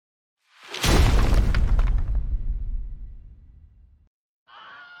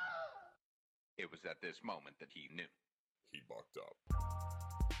It was at this moment that he knew. He bucked up.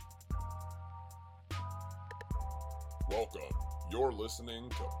 Welcome. You're listening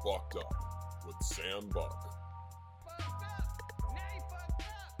to Bucked Up with Sam Buck. Fucked up. Now you fucked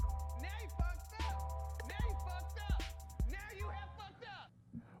up. Now you fucked up. Now you fucked up. Now you have fucked up.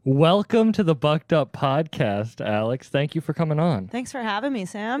 Welcome to the Bucked Up podcast, Alex. Thank you for coming on. Thanks for having me,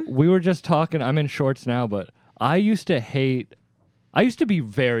 Sam. We were just talking, I'm in shorts now, but I used to be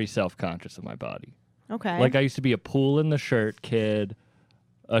very self-conscious of my body. Okay. Like I used to be a pool in the shirt kid,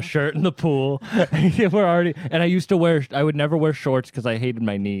 a shirt in the pool. And I would never wear shorts because I hated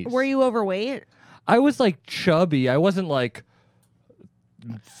my knees. Were you overweight? I was like chubby. I wasn't like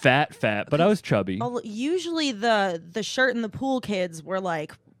fat, but I was chubby. Usually the shirt in the pool kids were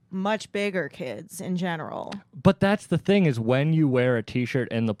like much bigger kids in general. But that's the thing is when you wear a t-shirt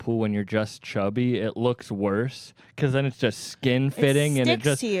in the pool when you're just chubby, it looks worse because then it's just skin fitting and it sticks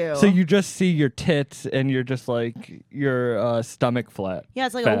just to you. So you just see your tits and you're just like your stomach flat. Yeah,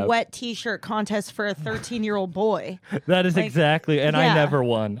 it's like Fab. a wet t-shirt contest for a 13-year-old boy. That is like, exactly, and yeah. I never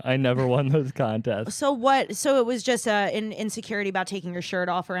won. I never won those contests. So it was just an insecurity about taking your shirt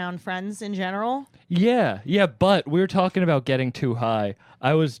off around friends in general? Yeah, but we were talking about getting too high.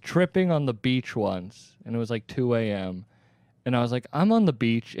 I was tripping on the beach once, and it was like 2 a.m., and I was like, I'm on the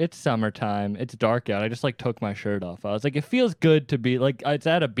beach. It's summertime. It's dark out. I just like took my shirt off. I was like, it feels good to be like, it's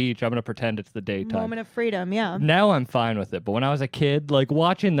at a beach. I'm going to pretend it's the daytime. Moment of freedom, yeah. Now I'm fine with it. But when I was a kid, like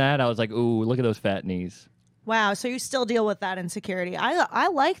watching that, I was like, ooh, look at those fat knees. Wow, so you still deal with that insecurity. I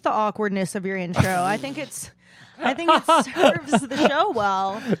like the awkwardness of your intro. I think it serves the show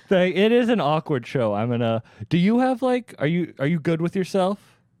well. It is an awkward show. Do you have like, are you good with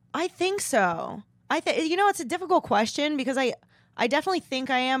yourself? I think so. It's a difficult question because I definitely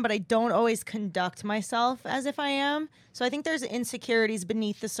think I am, but I don't always conduct myself as if I am. So I think there's insecurities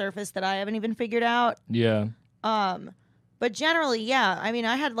beneath the surface that I haven't even figured out. Yeah. But generally, yeah. I mean,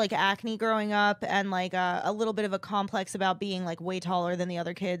 I had like acne growing up and like a little bit of a complex about being like way taller than the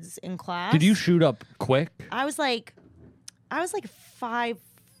other kids in class. Did you shoot up quick? I was like 5'4"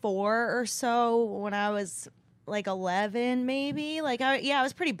 or so when I was like 11, maybe. Like, I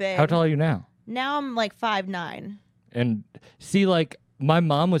was pretty big. How tall are you now? Now I'm like 5'9". And see, like, my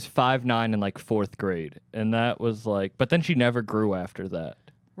mom was 5'9" in like 4th grade, and that was like, but then she never grew after that.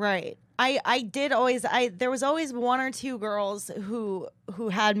 Right. There was always one or two girls who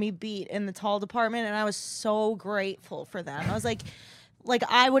had me beat in the tall department, and I was so grateful for them. I was like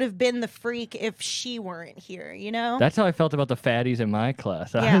I would have been the freak if she weren't here, you know? That's how I felt about the fatties in my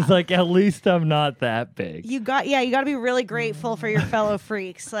class. I Yeah. was like, at least I'm not that big. You got to be really grateful for your fellow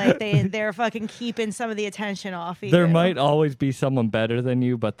freaks. Like they're fucking keeping some of the attention off you. There might always be someone better than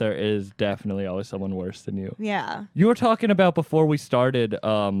you, but there is definitely always someone worse than you. Yeah. You were talking about before we started,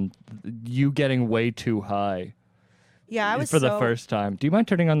 you getting way too high. Yeah, I was for the first time. Do you mind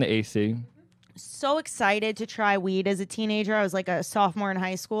turning on the AC? So excited to try weed as a teenager. I was like a sophomore in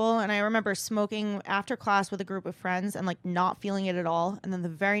high school, and I remember smoking after class with a group of friends and like not feeling it at all. And then the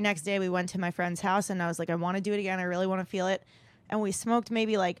very next day we went to my friend's house, and I was like, I want to do it again. I really want to feel it. And we smoked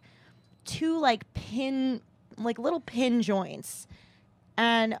maybe like 2 little pin joints.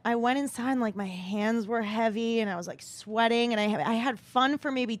 And I went inside and like my hands were heavy and I was like sweating, and I had fun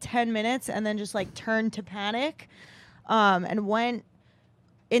for maybe 10 minutes and then just like turned to panic and went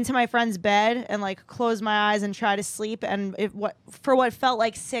into my friend's bed and like closed my eyes and tried to sleep, and for what felt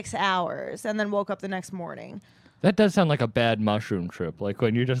like 6 hours, and then woke up the next morning. That does sound like a bad mushroom trip. Like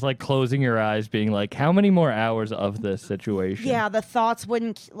when you're just like closing your eyes being like, how many more hours of this situation? Yeah, the thoughts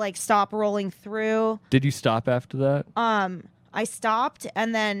wouldn't like stop rolling through. Did you stop after that? I stopped,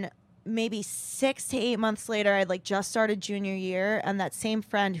 and then maybe 6 to 8 months later, I'd like just started junior year, and that same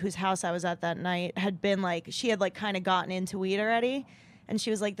friend whose house I was at that night had been like, she had like kind of gotten into weed already. And she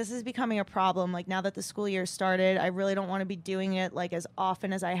was like, this is becoming a problem. Like, now that the school year started, I really don't want to be doing it like as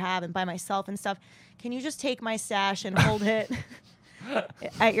often as I have and by myself and stuff. Can you just take my stash and hold it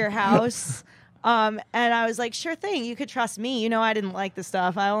at your house? And I was like, sure thing. You could trust me. You know, I didn't like the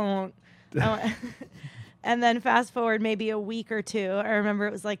stuff. I won't. And then fast forward maybe a week or two. I remember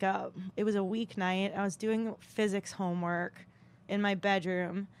it was a weeknight. I was doing physics homework in my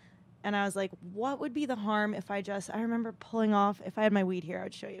bedroom. And I was like, what would be the harm if I remember pulling off, if I had my weed here, I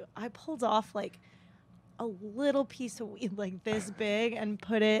would show you. I pulled off like a little piece of weed like this big and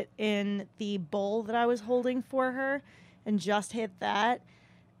put it in the bowl that I was holding for her and just hit that.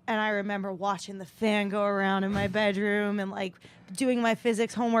 And I remember watching the fan go around in my bedroom and like doing my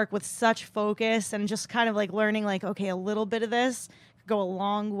physics homework with such focus and just kind of like learning like, okay, a little bit of this could go a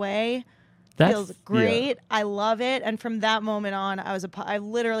long way. feels great. I love it. And from that moment on, I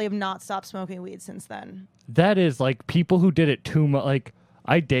literally have not stopped smoking weed since then. That is like people who did it too much. Like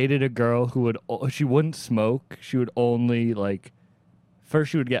I dated a girl who she wouldn't smoke. She would only like,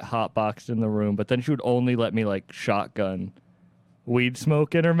 first she would get hotboxed in the room, but then she would only let me like shotgun weed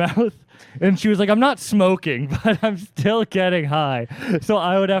smoke in her mouth. And she was like, I'm not smoking, but I'm still getting high. So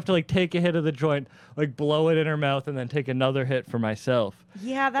I would have to like take a hit of the joint, like blow it in her mouth, and then take another hit for myself.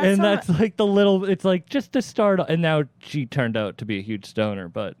 Yeah, that's and that's like it's like just to start. And now she turned out to be a huge stoner,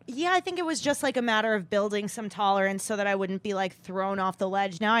 but yeah, I think it was just like a matter of building some tolerance so that I wouldn't be like thrown off the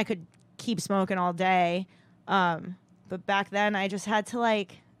ledge. Now I could keep smoking all day. But back then I just had to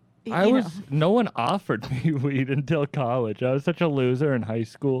like, no one offered me weed until college. I was such a loser in high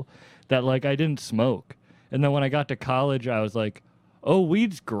school that like I didn't smoke. And then when I got to college, I was like, oh,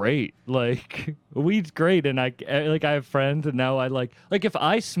 weed's great. Like weed's great. And I have friends, and now I like if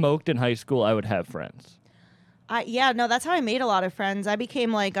I smoked in high school, I would have friends. That's how I made a lot of friends. I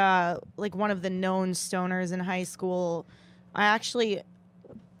became like one of the known stoners in high school. I actually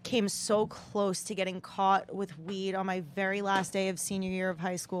came so close to getting caught with weed on my very last day of senior year of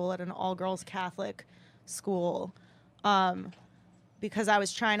high school at an all-girls Catholic school, because I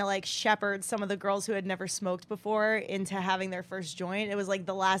was trying to like shepherd some of the girls who had never smoked before into having their first joint. It was like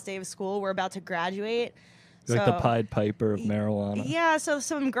the last day of school. We're about to graduate. Like the Pied Piper of marijuana. Yeah, so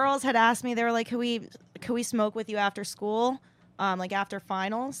some girls had asked me, they were like, could we smoke with you after school, like after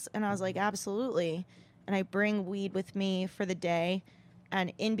finals? And I was like, absolutely. And I bring weed with me for the day.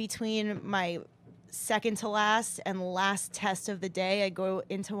 And in between my second to last and last test of the day, I go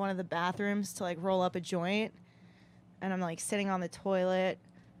into one of the bathrooms to like roll up a joint. And I'm like sitting on the toilet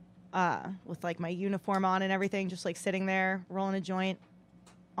with like my uniform on and everything, just like sitting there rolling a joint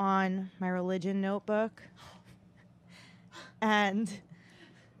on my religion notebook. And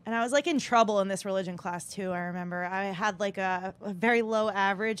I was like in trouble in this religion class too. I remember I had like a very low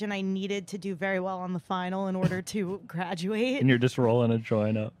average, and I needed to do very well on the final in order to graduate. And you're just rolling a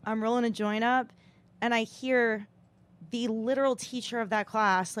joint up. I'm rolling a joint up, and I hear the literal teacher of that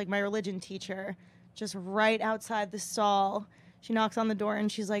class, like my religion teacher, just right outside the stall. She knocks on the door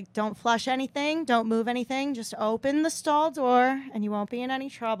and she's like, don't flush anything, don't move anything, just open the stall door and you won't be in any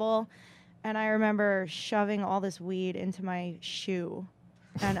trouble. And I remember shoving all this weed into my shoe.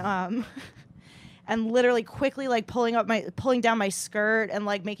 And and literally quickly like pulling down my skirt and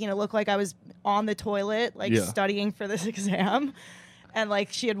like making it look like I was on the toilet, like studying for this exam. And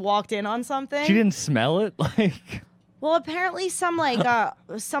like she had walked in on something. She didn't smell it? Like, well, apparently some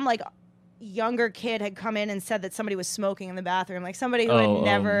younger kid had come in and said that somebody was smoking in the bathroom, like somebody who had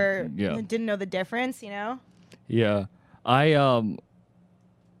never didn't know the difference, you know? Yeah.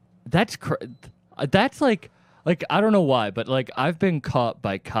 That's like I don't know why, but like I've been caught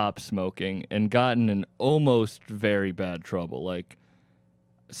by cops smoking and gotten in almost very bad trouble. Like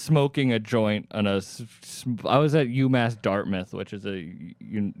smoking a joint on I was at UMass Dartmouth, which is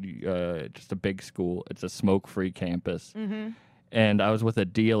just a big school. It's a smoke-free campus. Mm-hmm. And I was with a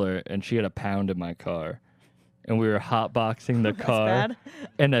dealer, and she had a pound in my car. And we were hotboxing the car, bad.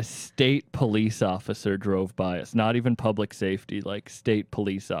 And a state police officer drove by us. Not even public safety, like state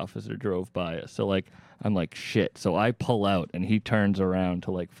police officer drove by us. So like I'm like, shit. So I pull out, and he turns around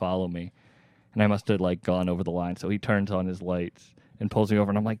to like follow me. And I must have like gone over the line. So he turns on his lights and pulls me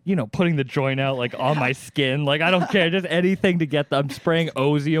over, and I'm like, putting the joint out like on my skin. Like, I don't care, just anything to get I'm spraying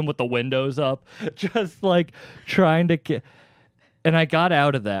Ozium with the windows up, just like trying to get. And I got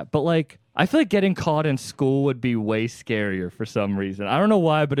out of that. But like, I feel like getting caught in school would be way scarier for some reason. I don't know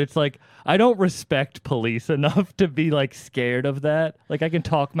why, but it's like I don't respect police enough to be like scared of that. Like I can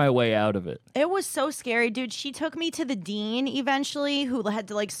talk my way out of it. It was so scary, dude. She took me to the dean eventually, who had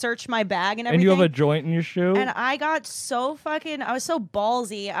to like search my bag and everything. And you have a joint in your shoe? And I got so I was so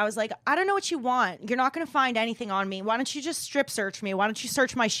ballsy. I was like, I don't know what you want. You're not going to find anything on me. Why don't you just strip search me? Why don't you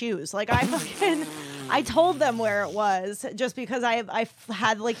search my shoes? Like I told them where it was just because I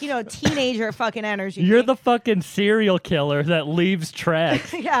had like, teenager fucking energy. You're the fucking serial killer that leaves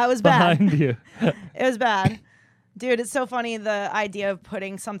tracks. Yeah, it was bad. Behind you. It was bad. Dude, it's so funny, the idea of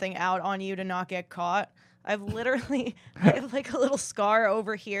putting something out on you to not get caught. I have like a little scar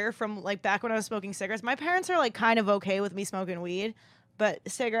over here from like back when I was smoking cigarettes. My parents are like kind of okay with me smoking weed, but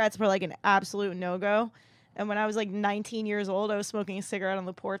cigarettes were like an absolute no-go. And when I was like 19 years old, I was smoking a cigarette on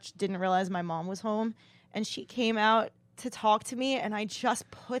the porch, didn't realize my mom was home, and she came out to talk to me, and I just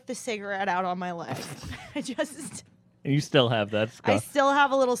put the cigarette out on my leg. You still have that scar. I still have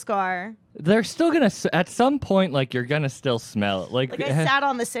a little scar. They're still gonna at some point, like you're gonna still smell it. Like I sat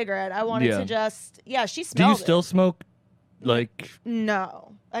on the cigarette. I wanted to just she smelled it. Do you still smoke? Like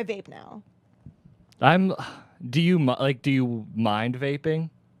no, I vape now. Do you mind vaping?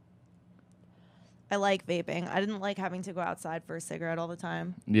 I like vaping. I didn't like having to go outside for a cigarette all the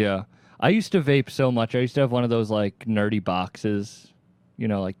time. Yeah. I used to vape so much. I used to have one of those like nerdy boxes,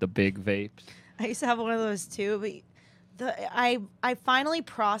 like the big vapes. I used to have one of those too, but I finally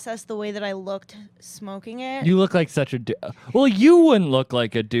processed the way that I looked smoking it. You look like such a well, you wouldn't look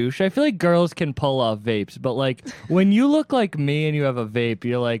like a douche. I feel like girls can pull off vapes, but like when you look like me and you have a vape,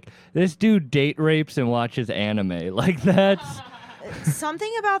 you're like, this dude date rapes and watches anime. Like that's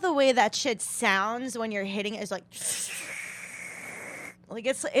Something about the way that shit sounds when you're hitting it is like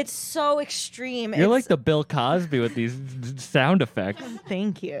it's so extreme. You're like the Bill Cosby with these sound effects.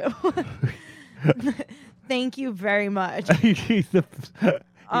 Thank you. Thank you very much. he's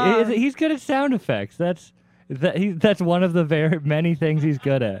good at sound effects. That's one of the very many things he's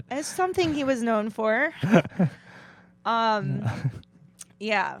good at. It's something he was known for.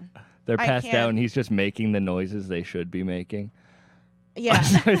 Yeah. They're I passed out can't- and he's just making the noises they should be making. Yeah.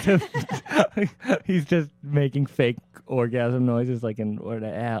 He's just making fake orgasm noises like in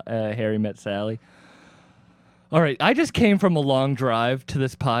Harry Met Sally. All right, I just came from a long drive to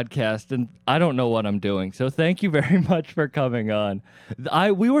this podcast, and I don't know what I'm doing. So thank you very much for coming on.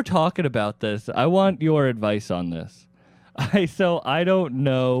 We were talking about this. I want your advice on this. I don't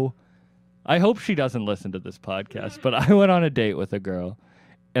know. I hope she doesn't listen to this podcast, but I went on a date with a girl,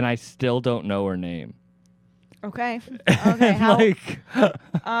 and I still don't know her name. Okay. Okay. How?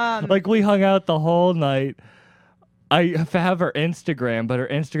 Like we hung out the whole night. I have her Instagram, but her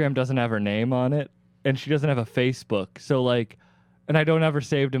Instagram doesn't have her name on it, and she doesn't have a Facebook. So like, and I don't have her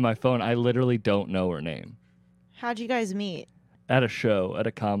saved in my phone. I literally don't know her name. How'd you guys meet? At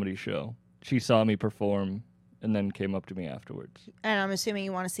a comedy show. She saw me perform and then came up to me afterwards. And I'm assuming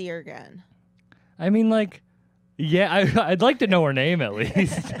you want to see her again. I mean, like, yeah, I'd like to know her name at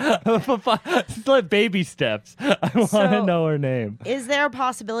least. It's like baby steps. I want to know her name. Is there a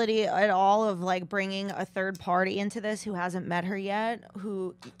possibility at all of like bringing a third party into this who hasn't met her yet,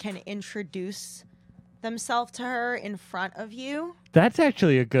 who can introduce themselves to her in front of you? That's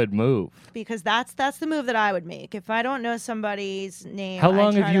actually a good move. Because that's the move that I would make. If I don't know somebody's name, How I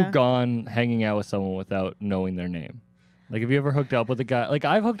long try have you to- gone hanging out with someone without knowing their name? Like, have you ever hooked up with a guy? Like,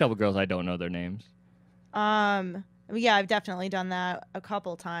 I've hooked up with girls I don't know their names. Yeah, I've definitely done that a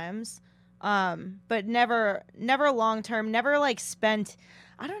couple times. But never long term, never like spent,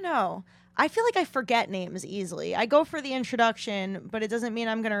 I don't know. I feel like I forget names easily. I go for the introduction, but it doesn't mean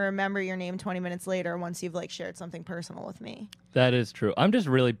I'm going to remember your name 20 minutes later once you've like shared something personal with me. That is true. I'm just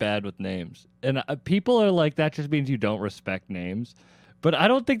really bad with names. And people are like, that just means you don't respect names. But I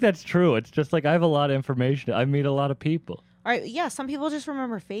don't think that's true. It's just like I have a lot of information. I meet a lot of people. All right, yeah, some people just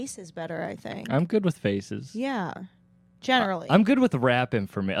remember faces better, I think. I'm good with faces. Yeah. Generally. I'm good with rap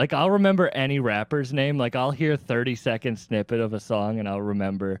information. Like, I'll remember any rapper's name. Like, I'll hear 30-second snippet of a song and I'll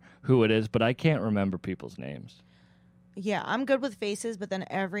remember who it is, but I can't remember people's names. Yeah, I'm good with faces, but then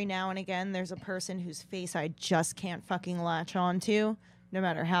every now and again, there's a person whose face I just can't fucking latch onto, no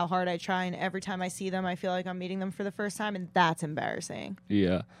matter how hard I try. And every time I see them, I feel like I'm meeting them for the first time, and that's embarrassing.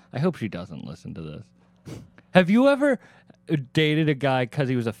 Yeah. I hope she doesn't listen to this. Have you ever dated a guy because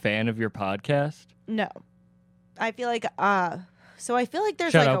he was a fan of your podcast? No. I feel like, so I feel like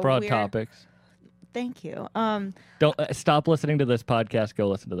there's Shout like out a Broad weird... Topics. Thank you. Don't stop listening to this podcast. Go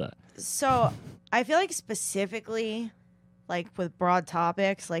listen to that. So I feel like specifically, like with Broad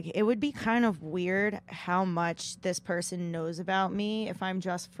Topics, like it would be kind of weird how much this person knows about me if I'm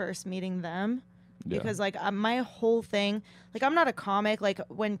just first meeting them. Yeah. Because like my whole thing, like I'm not a comic. Like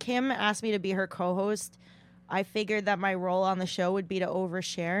when Kim asked me to be her co-host, I figured that my role on the show would be to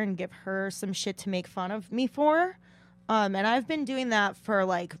overshare and give her some shit to make fun of me for. And I've been doing that for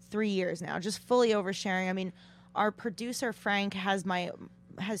like 3 years now, just fully oversharing. I mean, our producer Frank has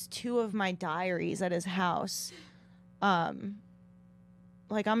 2 of my diaries at his house. Like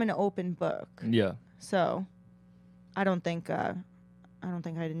I'm an open book. Yeah. So I don't think I'd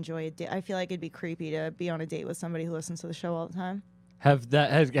enjoy a date. I feel like it'd be creepy to be on a date with somebody who listens to the show all the time. Have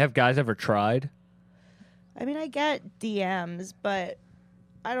guys ever tried? I mean, I get DMs, but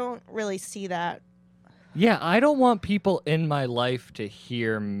I don't really see that. Yeah, I don't want people in my life to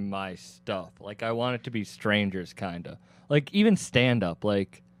hear my stuff. Like, I want it to be strangers, kind of. Like, even stand-up.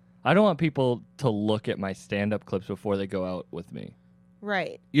 Like, I don't want people to look at my stand-up clips before they go out with me.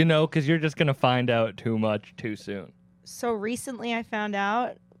 Right. You know, because you're just going to find out too much too soon. So recently I found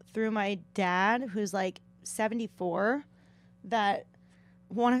out through my dad, who's like 74, that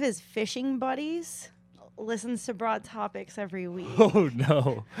one of his fishing buddies listens to Broad Topics every week. Oh,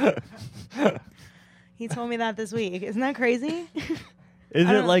 no. He told me that this week. Isn't that crazy? Is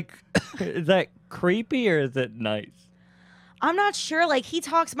I it don't- like, is that creepy or is it nice? I'm not sure. Like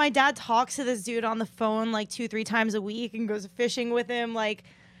my dad talks to this dude on the phone like 2-3 times a week and goes fishing with him like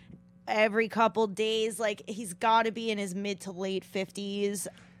every couple days. Like he's got to be in his mid to late 50s.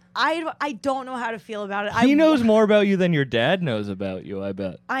 I don't know how to feel about it. He knows more about you than your dad knows about you, I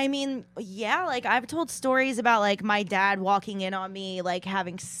bet. I mean, yeah, like I've told stories about like my dad walking in on me, like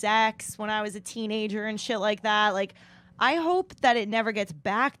having sex when I was a teenager and shit like that. Like, I hope that it never gets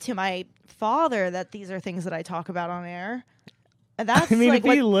back to my father that these are things that I talk about on air. And that's I mean, like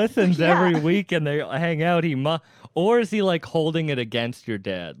if he what- listens yeah. every week and they hang out, or is he like holding it against your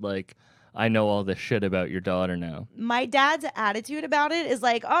dad? Like, I know all this shit about your daughter now. My dad's attitude about it is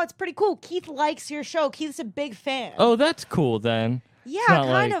like, oh, it's pretty cool. Keith likes your show. Keith's a big fan. Oh, that's cool then. yeah, not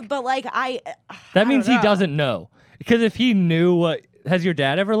kind like- of. But like, That means don't he know. doesn't know. Because if he knew what. Has your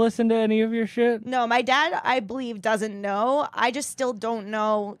dad ever listened to any of your shit? No, my dad, I believe, doesn't know. I just still don't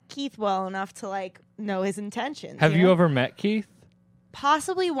know Keith well enough to like know his intentions. Have you know? ever met Keith?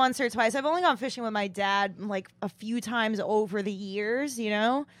 Possibly once or twice. I've only gone fishing with my dad like a few times over the years, you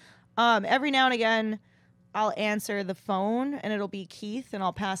know? Every now and again, I'll answer the phone and it'll be Keith and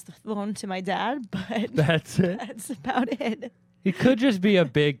I'll pass the phone to my dad, but That's it. that's about it. He could just be a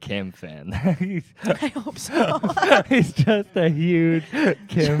big Kim fan. I hope so. He's just a huge Kim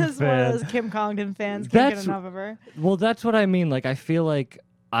Just one fan. of those Kim Congdon fans. Can't That's- get enough of her. Well, that's what I mean. Like, I feel like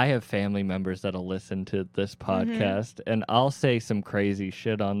I have family members that'll listen to this Mm-hmm. podcast, and I'll say some crazy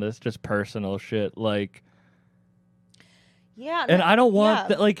shit on this, just personal shit. Like, Yeah. and no- I don't want yeah,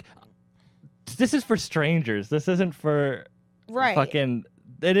 that. Like, this is for strangers. This isn't for right. fucking.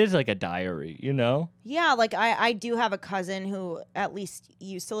 It is like a diary, you know. Yeah, like I do have a cousin who at least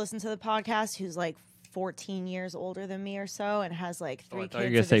used to listen to the podcast who's like 14 years older than me or so and has like Oh, three I kids thought you were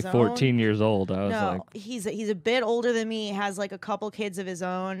gonna of say his 14 years old. I was No, like, he's a bit older than me, has like a couple kids of his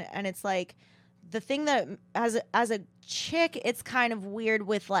own, and it's like the thing that as a chick, it's kind of weird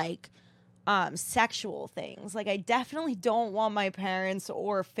with like sexual things. Like I definitely don't want my parents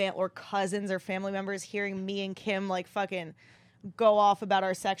or cousins or family members hearing me and Kim like fucking go off about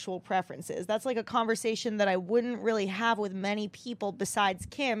our sexual preferences. That's like a conversation that I wouldn't really have with many people besides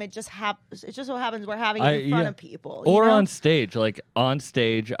Kim. It just so happens we're having it in front yeah. of people. you or know? on stage. Like on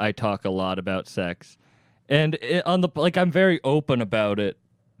stage, I talk a lot about sex, and on the like, I'm very open about it,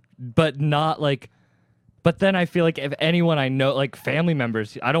 but not like. But then I feel like if anyone I know, like family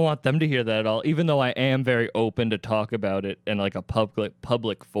members, I don't want them to hear that at all. Even though I am very open to talk about it in like a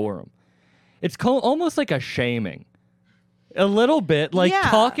public forum, it's almost like a shaming. A little bit, like Yeah.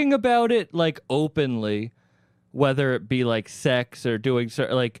 talking about it like openly, whether it be like sex or doing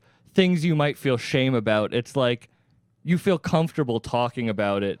like things you might feel shame about. It's like you feel comfortable talking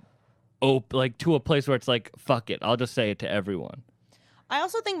about it, like to a place where it's like, fuck it, I'll just say it to everyone. I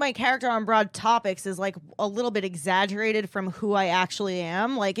also think my character on Broad Topics is like a little bit exaggerated from who I actually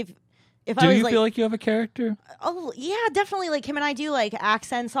am. Like if I Do was you like, feel like you have a character? oh yeah, definitely. Like him and I do like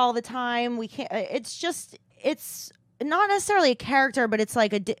accents all the time. We can't. It's not necessarily a character, but it's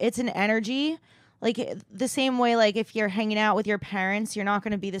like it's an energy. Like the same way, like if you're hanging out with your parents, you're not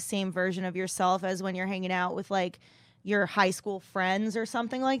going to be the same version of yourself as when you're hanging out with like your high school friends or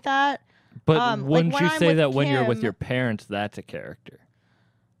something like that. But like, wouldn't when you I'm say with that when you're with Kim- your parents, that's a character?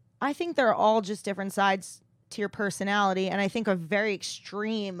 I think they're all just different sides to your personality, and I think a very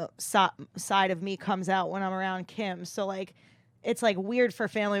extreme side of me comes out when I'm around Kim. So like, it's like weird for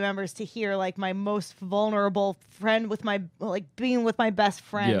family members to hear like my most vulnerable friend with my like being with my best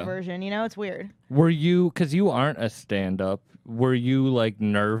friend Yeah. version. You know, it's weird. Were you, because you aren't a stand-up, were you like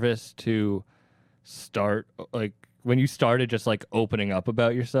nervous to start, like when you started just like opening up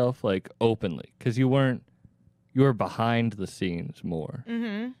about yourself, like openly? Because you were behind the scenes more.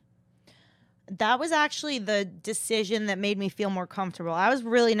 Mm-hmm. That was actually the decision that made me feel more comfortable. I was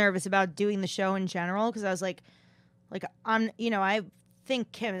really nervous about doing the show in general because I was like I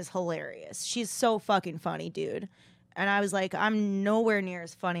think Kim is hilarious. She's so fucking funny, dude. And I was like, I'm nowhere near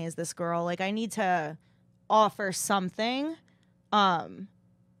as funny as this girl. Like, I need to offer something, and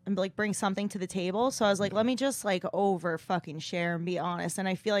like bring something to the table. So I was like, let me just like over fucking share and be honest. And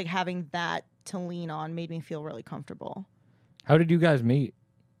I feel like having that to lean on made me feel really comfortable. How did you guys meet?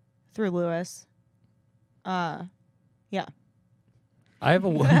 Through Lewis. Yeah. I have a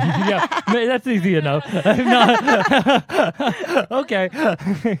yeah. That's easy enough. I'm not okay.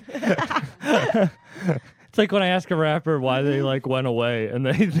 It's like when I ask a rapper why they like went away, and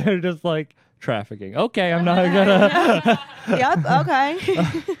they're just like trafficking. Okay, I'm not gonna. Yep.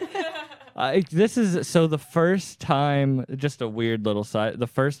 Okay. This is so the first time. Just a weird little side. The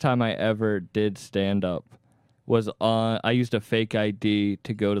first time I ever did stand up was on. I used a fake ID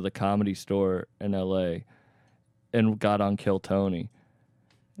to go to the Comedy Store in L.A. and got on Kill Tony.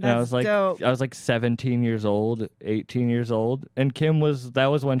 And I That's was like, dope. I was like 17 years old, 18 years old, and that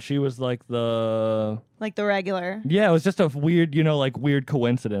was when she was like the. Like the regular. Yeah, it was just a weird, like weird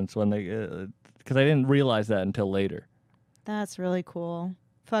coincidence when they, because I didn't realize that until later. That's really cool.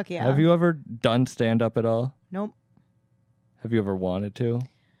 Fuck yeah. Have you ever done stand up at all? Nope. Have you ever wanted to?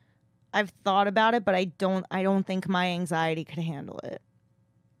 I've thought about it, but I don't think my anxiety could handle it.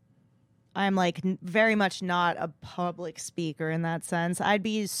 I'm like very much not a public speaker in that sense. I'd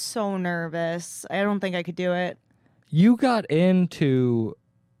be so nervous. I don't think I could do it. You got into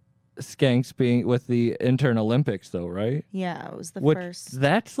Skanks being with the intern Olympics though, right? Yeah, it was the Which, first.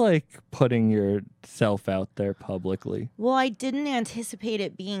 that's like putting yourself out there publicly. Well, I didn't anticipate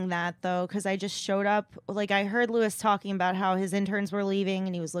it being that though, because I just showed up. Like I heard Lewis talking about how his interns were leaving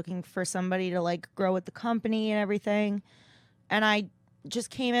and he was looking for somebody to like grow with the company and everything. And I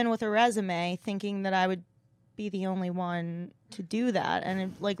just came in with a resume thinking that I would be the only one to do that. And it,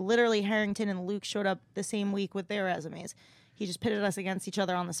 like literally Harrington and Luke showed up the same week with their resumes. He just pitted us against each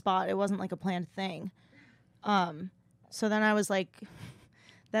other on the spot. It wasn't like a planned thing. So then I was like,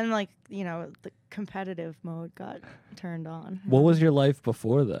 the competitive mode got turned on. What was your life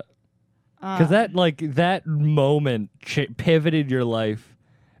before that? Because that moment pivoted your life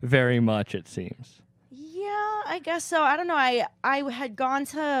very much, it seems. Yeah, I guess so. I don't know. I had gone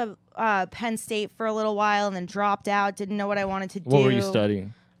to Penn State for a little while and then dropped out. Didn't know what I wanted to do. What were you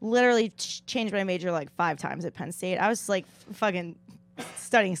studying? Literally changed my major like 5 times at Penn State. I was like fucking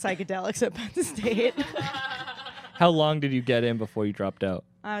studying psychedelics at Penn State. How long did you get in before you dropped out?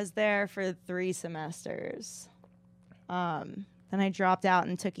 I was there for 3 semesters. Then I dropped out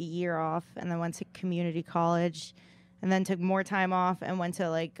and took a year off and then went to community college and then took more time off and went to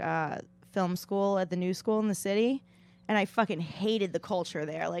like film school at the New School in the city. And I fucking hated the culture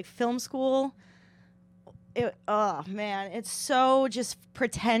there. Like film school, oh man, it's so just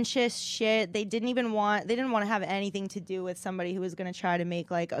pretentious shit. They didn't want to have anything to do with somebody who was going to try to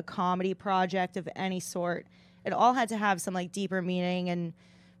make like a comedy project of any sort. It all had to have some like deeper meaning and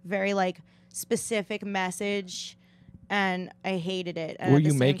very like specific message, and I hated it. And Were at the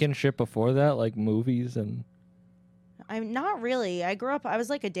you same making shit before that, like movies and? I'm not really. I was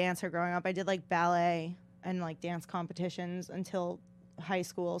like a dancer growing up. I did like ballet and like dance competitions until high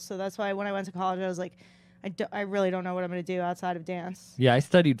school. So that's why when I went to college, I was like, I really don't know what I'm going to do outside of dance. Yeah, I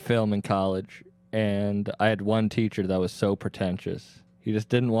studied film in college, and I had one teacher that was so pretentious. He just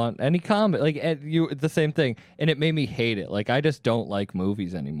didn't want any comment. Like the same thing, and it made me hate it. Like I just don't like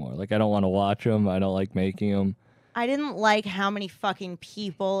movies anymore. Like I don't want to watch them. I don't like making them. I didn't like how many fucking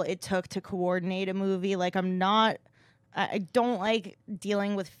people it took to coordinate a movie. Like I don't like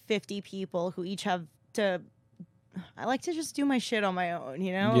dealing with 50 people who each have to. I like to just do my shit on my own,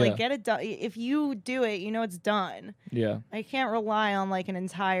 you know? Yeah. Like, get it done. If you do it, you know it's done. Yeah. I can't rely on, like, an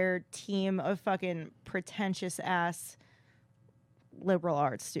entire team of fucking pretentious-ass liberal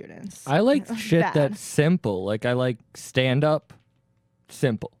arts students. I like shit Bad. that's simple. Like I like stand-up,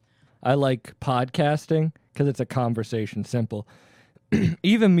 simple. I like podcasting because it's a conversation, simple.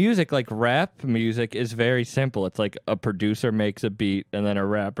 Even music, like rap music, is very simple. It's like a producer makes a beat and then a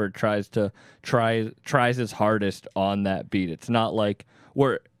rapper tries his hardest on that beat. It's not like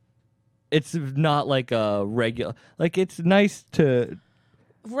it's not like a regular, like it's nice to.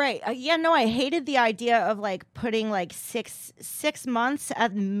 Right. Yeah, no, I hated the idea of, like, putting, like, six months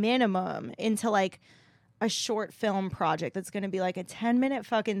at minimum into, like, a short film project that's going to be, like, a 10-minute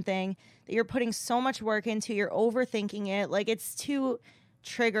fucking thing that you're putting so much work into. You're overthinking it. Like, it's too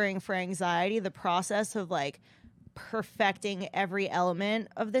triggering for anxiety, the process of, like, perfecting every element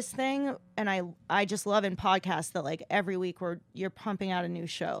of this thing. And I just love in podcasts that, like, every week you're pumping out a new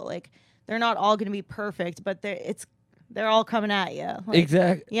show. Like, they're not all going to be perfect, but they're all coming at you. Like,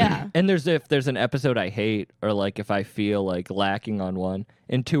 Exactly. Yeah. And if there's an episode I hate, or like if I feel like lacking on one,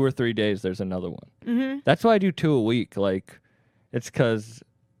 in 2 or 3 days there's another one. Mm-hmm. That's why I do 2 a week. Like, it's because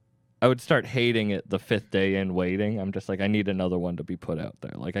I would start hating it the 5th day in waiting. I'm just like, I need another one to be put out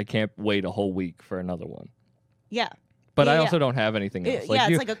there. Like, I can't wait a whole week for another one. Yeah. But Yeah, I yeah. also don't have anything else. Yeah,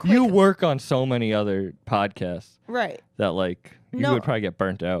 you, it's like a quick- you work on so many other podcasts Right. that like you No. would probably get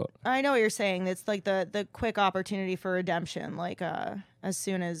burnt out. I know what you're saying. It's like the quick opportunity for redemption. Like as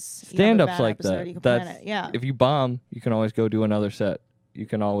soon as you have a Stand-up's bad like episode, that. you can plan That's it. Yeah. If you bomb, you can always go do another set. You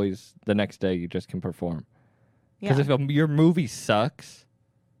can always the next day you just can perform. Because Yeah. if your movie sucks,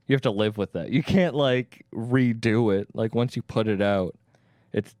 you have to live with that. You can't like redo it. Like once you put it out,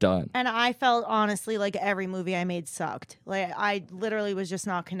 it's done. And I felt honestly like every movie I made sucked. Like I literally was just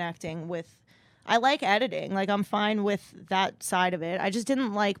not connecting with I like editing. Like, I'm fine with that side of it. I just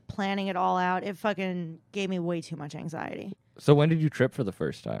didn't like planning it all out. It fucking gave me way too much anxiety. So when did you trip for the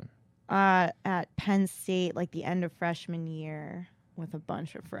first time? At Penn State, like the end of freshman year, with a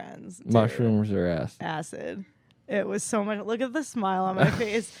bunch of friends. Dude. Mushrooms or acid? Acid. It was so much. Look at the smile on my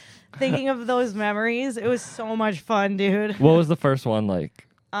face. Thinking of those memories, it was so much fun, dude. What was the first one like?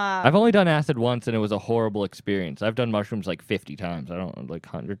 I've only done acid once, and it was a horrible experience. I've done mushrooms like 50 times. I don't like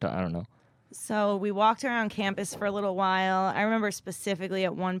 100 times. I don't know. So we walked around campus for a little while. I remember specifically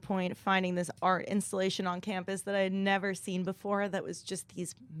at one point finding this art installation on campus that I had never seen before that was just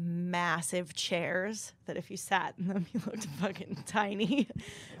these massive chairs that if you sat in them, you looked fucking tiny.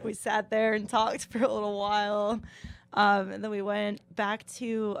 We sat there and talked for a little while. And then we went back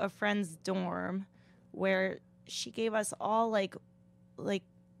to a friend's dorm where she gave us all like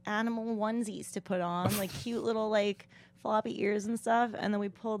animal onesies to put on, like cute little like floppy ears and stuff. And then we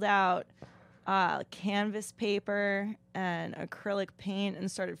pulled out canvas paper and acrylic paint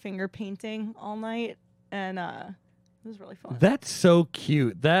and started finger painting all night, and it was really fun. That's so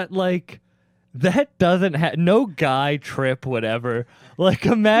cute. That doesn't have no guy trip whatever. Like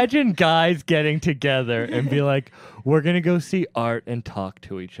imagine guys getting together and be like, we're gonna go see art and talk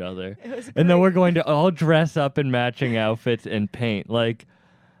to each other, It was and then great. we're going to all dress up in matching outfits and paint. Like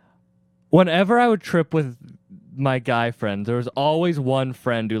whenever I would trip with my guy friends, there was always one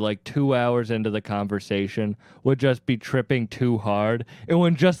friend who like 2 hours into the conversation would just be tripping too hard and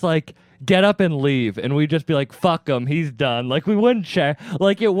would just like get up and leave, and we'd just be like, fuck him, he's done. Like we wouldn't share.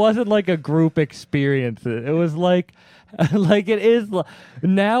 Like it wasn't like a group experience. It was like like it is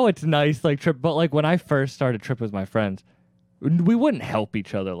now it's nice like trip, but like when I first started trip with my friends, we wouldn't help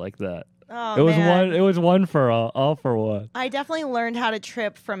each other like that. Oh, It was man. one for all for one. I definitely learned how to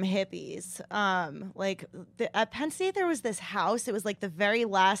trip from hippies. At Penn State, there was this house. It was like the very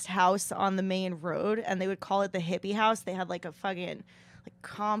last house on the main road, and they would call it the hippie house. They had like a fucking like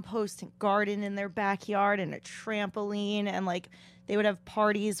compost and garden in their backyard and a trampoline, and like they would have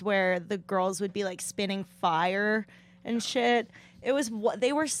parties where the girls would be like spinning fire and shit. It was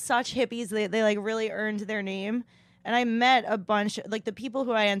they were such hippies. They like really earned their name. And I met a bunch, like the people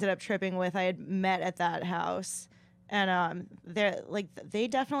who I ended up tripping with, I had met at that house, and they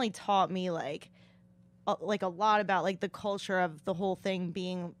definitely taught me like a lot about like the culture of the whole thing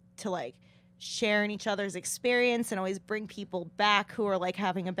being to like share in each other's experience and always bring people back who are like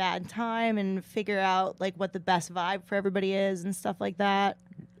having a bad time and figure out like what the best vibe for everybody is and stuff like that.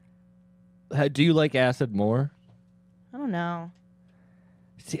 Do you like acid more? I don't know.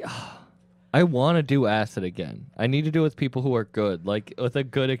 See, I want to do acid again. I need to do it with people who are good, like with a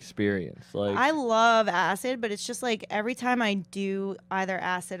good experience. Like I love acid, but it's just like every time I do either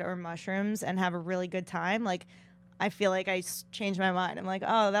acid or mushrooms and have a really good time, like I feel like I change my mind. I'm like,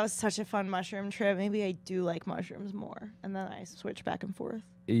 oh, that was such a fun mushroom trip. Maybe I do like mushrooms more, and then I switch back and forth.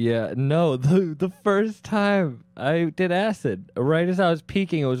 yeah, no, the first time I did acid, right as I was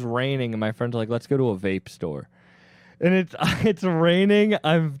peaking, it was raining, and my friends were like, "Let's go to a vape store." And it's raining.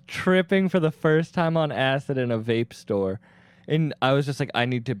 I'm tripping for the first time on acid in a vape store. And I was just like, I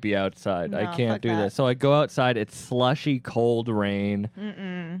need to be outside. I No, can't fuck do that. this. So I go outside. It's slushy, cold rain.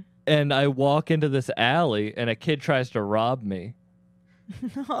 Mm-mm. And I walk into this alley, and a kid tries to rob me.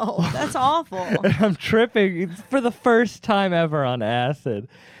 No, that's awful. And I'm tripping. It's for the first time ever on acid.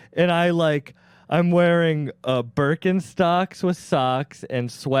 And I'm wearing Birkenstocks with socks and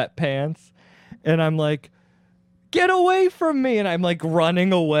sweatpants. And I'm like, get away from me. And I'm like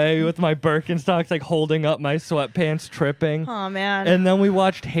running away with my Birkenstocks, like holding up my sweatpants, tripping. Oh man. And then we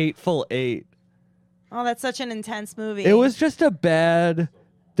watched Hateful Eight. Oh, that's such an intense movie. It was just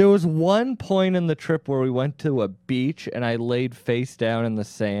there was one point in the trip where we went to a beach and I laid face down in the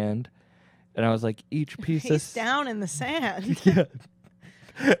sand. And I was like, each piece face of down in the sand. Yeah.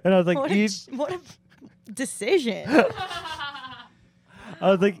 And I was like, What a decision. I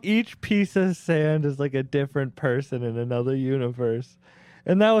was like, each piece of sand is like a different person in another universe.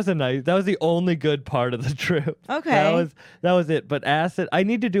 And that was the only good part of the trip. Okay. That was it. But acid, I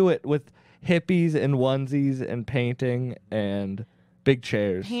need to do it with hippies and onesies and painting and big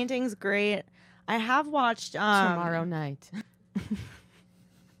chairs. Painting's great. I have watched Tomorrow night.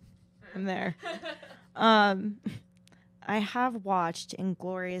 I'm there. I have watched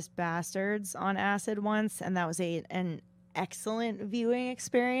Inglorious Bastards on acid once, and that was an excellent viewing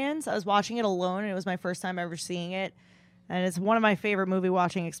experience. I was watching it alone, and it was my first time ever seeing it, and it's one of my favorite movie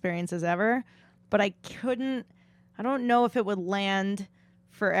watching experiences ever. But I don't know if it would land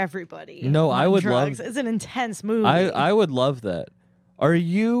for everybody. No, on I would drugs. love- It's an intense movie. I would love that. Were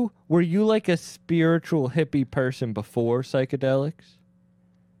you like a spiritual hippie person before psychedelics?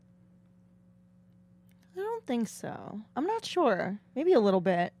 don't think so. I'm not sure. Maybe a little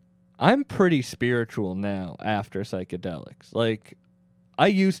bit. I'm pretty spiritual now after psychedelics. Like, I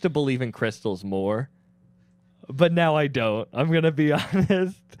used to believe in crystals more, but now I don't. I'm going to be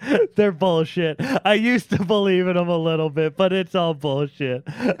honest. They're bullshit. I used to believe in them a little bit, but it's all bullshit.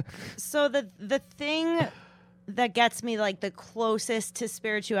 So the thing that gets me like the closest to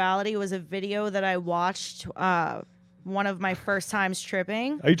spirituality was a video that I watched one of my first times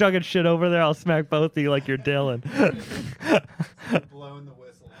tripping. Are you talking shit over there? I'll smack both of you like you're Dylan. Blowing the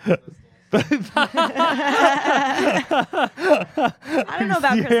whistle. I don't know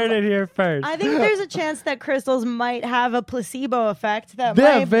about You crystals. heard it here first. I think there's a chance that crystals might have a placebo effect that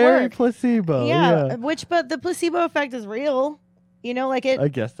Yeah, might very work. placebo. Yeah. But the placebo effect is real. You know, like I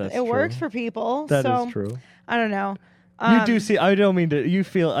guess that's it true. works for people. That so is true. I don't know. You do see. I don't mean to.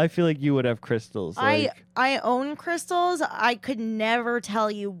 I feel like you would have crystals. Like, I own crystals. I could never tell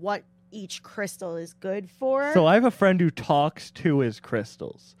you what each crystal is good for. so I have a friend who talks to his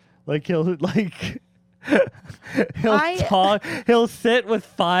crystals. Like he'll like. He'll sit with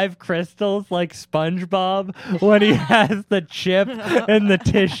 5 crystals like SpongeBob when he has the chip and the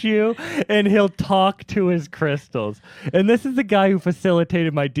tissue, and he'll talk to his crystals. And this is the guy who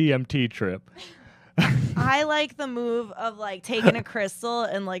facilitated my DMT trip. I like the move of like taking a crystal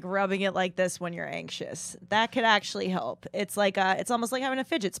and like rubbing it like this when you're anxious. That could actually help. It's like it's almost like having a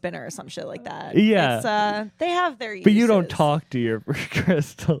fidget spinner or some shit like that. Yeah. It's, they have their uses. But you don't talk to your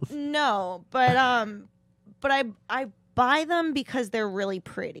crystals. No, but I buy them because they're really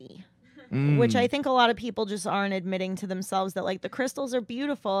pretty. Which I think a lot of people just aren't admitting to themselves that like the crystals are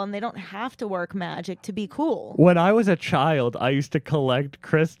beautiful and they don't have to work magic to be cool. When I was a child, I used to collect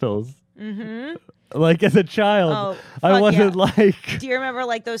crystals. Mm-hmm. Like as a child, Oh, I fuck wasn't yeah. like. Do you remember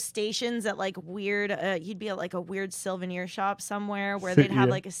like those stations at like weird? You'd be at like a weird souvenir shop somewhere where they'd have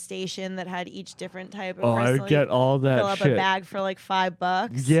Yeah. like a station that had each different type of Oh, I crystal. would get all Fill that up shit. a bag for like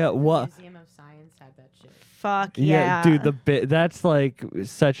 $5. Yeah, what? Museum of Science had that shit. Fuck yeah, dude, that's like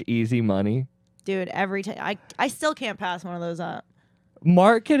such easy money. dude. Every time I still can't pass one of those up.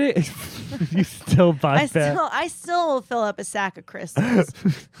 Market it. You still buy that. I still will fill up a sack of crystals.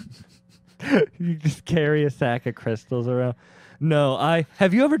 You just carry a sack of crystals around. No,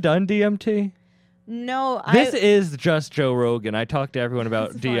 have you ever done DMT? No, This is just Joe Rogan. I talk to everyone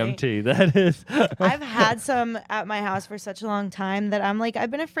about That's funny. DMT. That is. I've had some at my house for such a long time that I'm like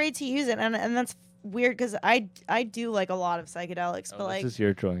I've been afraid to use it, and that's weird because I do like a lot of psychedelics, but like This is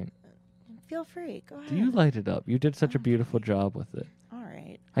your joint. feel free, go ahead. Do you light it up? You did such a beautiful job with it. All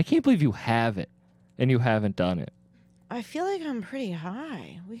right. I can't believe you have it and you haven't done it. I feel like I'm pretty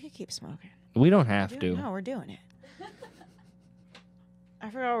high. We could keep smoking. We don't have to. No, we're doing it. I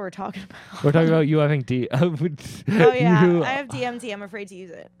forgot what we were talking about. We're talking about you having Oh yeah, you- I have DMT. I'm afraid to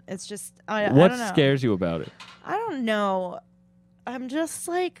use it. It's just I What don't know. scares you about it? I don't know. I'm just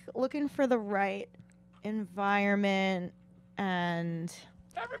like looking for the right environment and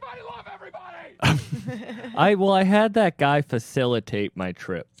Everybody love everybody! I had that guy facilitate my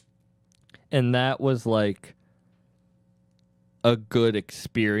trip. And that was like a good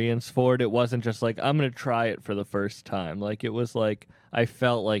experience for it. It wasn't just like I'm going to try it for the first time. Like it was like I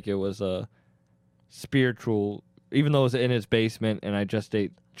felt like it was a spiritual, even though it was in his basement and I just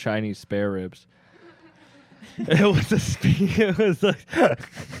ate Chinese spare ribs. It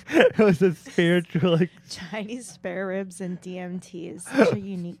was a spiritual like. Chinese spare ribs and DMT is such a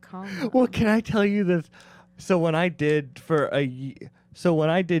unique combo. Well, can I tell you this? So when I did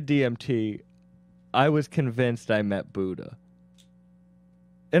DMT, I was convinced I met Buddha.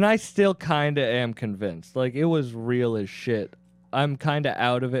 And I still kind of am convinced. Like, it was real as shit. I'm kind of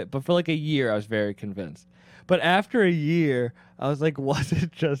out of it. But for like a year, I was very convinced. But after a year, I was like, was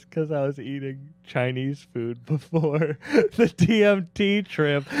it just because I was eating Chinese food before the DMT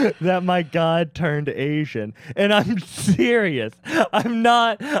trip that my God turned Asian? And I'm serious. I'm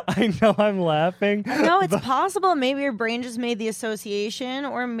not. I know I'm laughing. No, it's possible. Maybe your brain just made the association,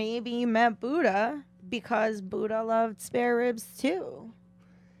 or maybe you met Buddha because Buddha loved spare ribs too.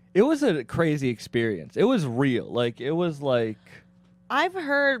 It was a crazy experience. It was real. Like, it was like... I've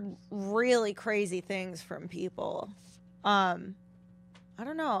heard really crazy things from people. I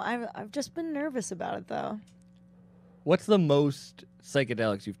don't know. I've just been nervous about it though. What's the most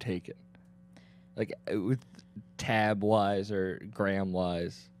psychedelics you've taken? Like, with tab-wise or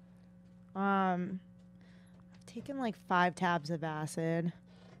gram-wise? I've taken like 5 tabs of acid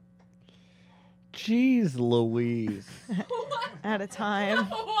Jeez Louise. at a time.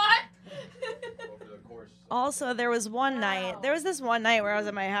 What? Also, there was this one night where I was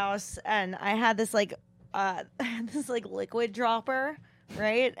at my house and I had this like liquid dropper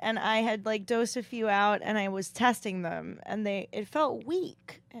right? And I had like dosed a few out, and I was testing them, and it felt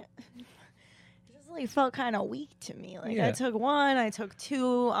weak. It just like felt kind of weak to me. Like Yeah. I took 1, I took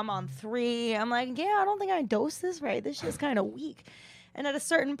 2, I'm on 3. I'm like, yeah, I don't think I dosed this right. This shit's kind of weak. And at a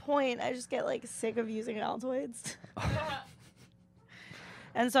certain point, I just get like sick of using Altoids.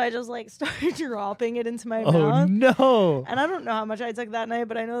 And so I just like started dropping it into my Oh mouth. no! And I don't know how much I took that night,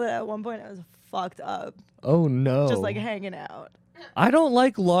 but I know that at one point I was fucked up, Oh no! just like hanging out. I don't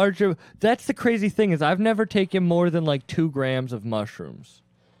like larger. That's the crazy thing is I've never taken more than like 2 grams of mushrooms.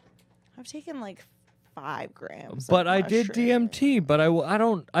 I've taken like 5 grams. But of I did mushroom. DMT. But I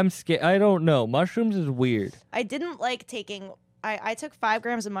don't. I'm scared. I don't know. Mushrooms is weird. I didn't like taking. I took 5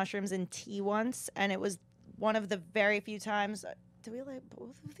 grams of mushrooms in tea once, and it was one of the very few times. Do we like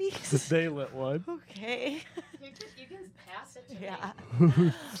both of these? They lit one. Okay. You can pass it to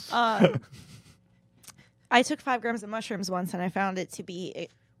me. Yeah. I took 5 grams of mushrooms once, and I found it to be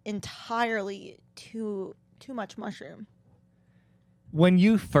entirely too much mushroom. When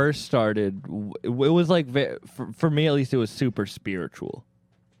you first started, it was like for me at least, it was super spiritual.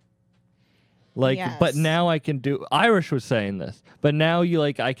 Like, but Yes. now I can do. Irish was saying this, but now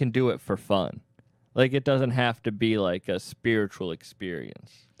I can do it for fun. Like it doesn't have to be like a spiritual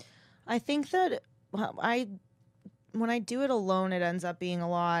experience. I think that when I do it alone, it ends up being a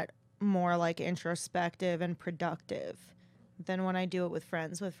lot more like introspective and productive than when I do it with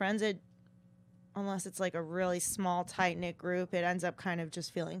friends. With friends, unless it's like a really small, tight knit group, it ends up kind of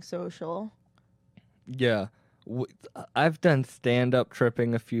just feeling social. Yeah. I've done stand-up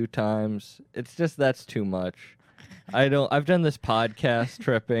tripping a few times. It's just that's too much. I've done this podcast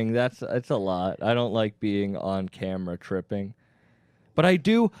tripping. It's a lot. I don't like being on camera tripping. But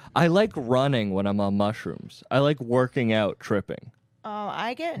I like running when I'm on mushrooms. I like working out tripping. Oh,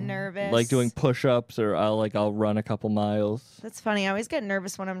 I get nervous. Like doing push-ups or I'll run a couple miles. That's funny. I always get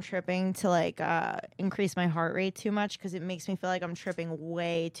nervous when I'm tripping to like increase my heart rate too much because it makes me feel like I'm tripping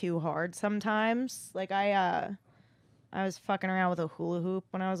way too hard sometimes. Like I was fucking around with a hula hoop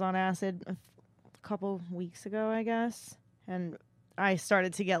when I was on acid a couple weeks ago, I guess, and I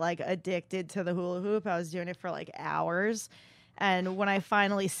started to get like addicted to the hula hoop. I was doing it for like hours, and when I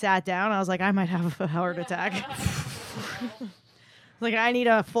finally sat down, I was like, I might have a heart attack. Like I need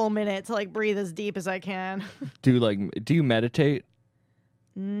a full minute to like breathe as deep as I can. Do you meditate?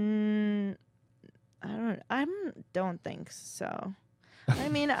 I don't think so. I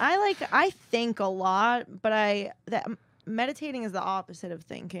mean, I think a lot, but meditating is the opposite of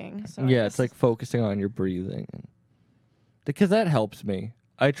thinking. So I Yeah, guess- it's like focusing on your breathing. Because that helps me.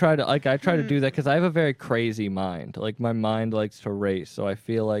 I try to do that because I have a very crazy mind. Like my mind likes to race, so I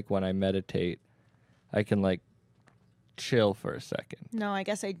feel like when I meditate, I can like chill for a second. No, I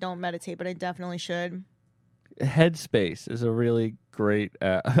guess I don't meditate, but I definitely should. Headspace is a really great.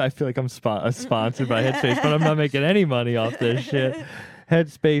 I feel like I'm sponsored by Headspace, but I'm not making any money off this shit.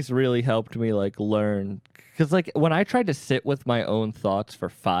 Headspace really helped me like learn because like when I tried to sit with my own thoughts for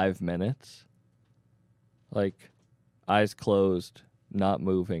 5 minutes, like eyes closed, not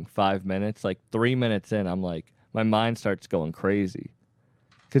moving, 5 minutes, like 3 minutes in, I'm like my mind starts going crazy.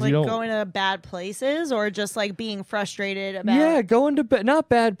 Because Like you don't going to bad places or just like being frustrated about. yeah, going to not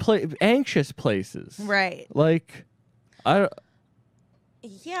bad anxious places. Right. Like I don't.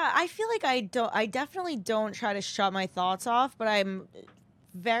 Yeah, I feel like I definitely don't try to shut my thoughts off, but I'm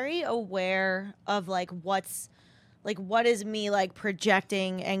very aware of like what is me like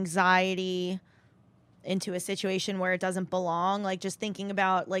projecting anxiety into a situation where it doesn't belong, like just thinking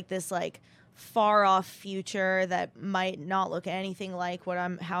about like this like far off future that might not look anything like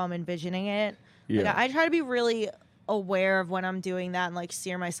how I'm envisioning it. Yeah. Like, I try to be really aware of when I'm doing that and like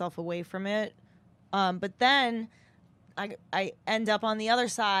steer myself away from it. But then I end up on the other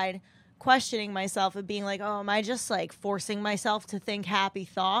side questioning myself and being like, oh, am I just like forcing myself to think happy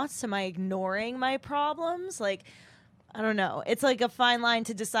thoughts? Am I ignoring my problems? Like, I don't know. It's like a fine line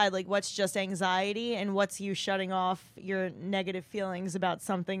to decide like what's just anxiety and what's you shutting off your negative feelings about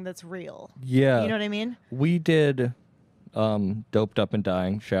something that's real. Yeah. You know what I mean? We did Doped Up and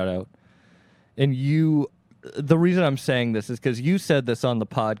Dying, shout out. And the reason I'm saying this is because you said this on the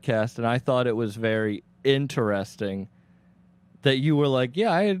podcast, and I thought it was very interesting that you were like,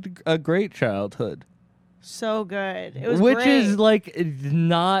 yeah, I had a great childhood. So good. It was Which great. is like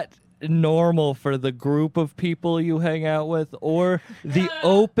not normal for the group of people you hang out with or the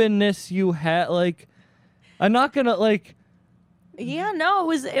openness you had. Like, I'm not gonna like. Yeah,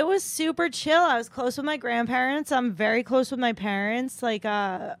 no, it was super chill. I was close with my grandparents. I'm very close with my parents. Like,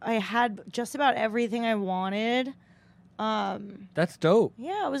 I had just about everything I wanted. That's dope.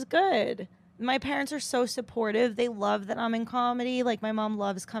 Yeah, it was good. my parents are so supportive. They love that I'm in comedy. Like my mom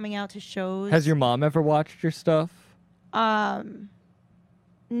loves coming out to shows. Has your mom ever watched your stuff? Not.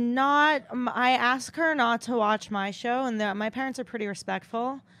 I ask her not to watch my show, and my parents are pretty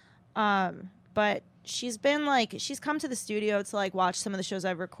respectful. But she's been like, she's come to the studio to like watch some of the shows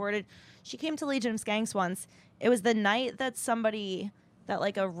I've recorded. She came to Legion of Skanks once. It was the night that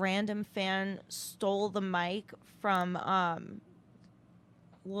like a random fan stole the mic from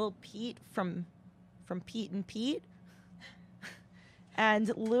Lil Pete from Pete and Pete.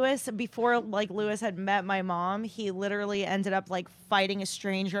 And Lewis, before like Lewis had met my mom, he literally ended up like fighting a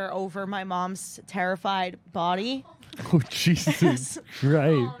stranger over my mom's terrified body. Oh, Jesus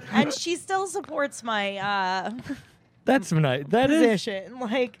Christ. And she still supports my That's nice. That is. position.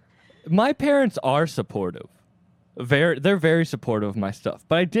 Like, My parents are supportive. They're very supportive of my stuff.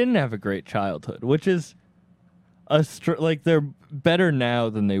 But I didn't have a great childhood, which is like they're better now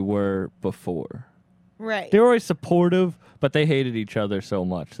than they were before. right. They were always supportive, but they hated each other so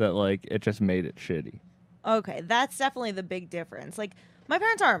much that like it just made it shitty. Okay, that's definitely the big difference. Like, my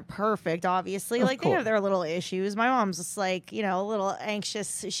parents aren't perfect, obviously. Of Like, they have course. their little issues. My mom's just like, you know, a little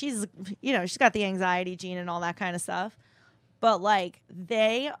anxious. She's got the anxiety gene and all that kind of stuff. But like,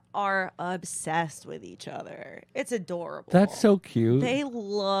 they are obsessed with each other. It's adorable. That's so cute. They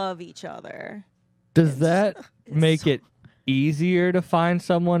love each other. Does that it's make so- it easier to find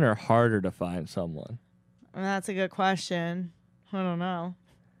someone or harder to find someone? That's a good question. I don't know.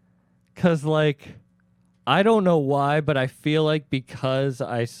 Because, like, I don't know why, but I feel like because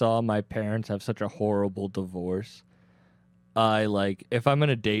I saw my parents have such a horrible divorce, if I'm going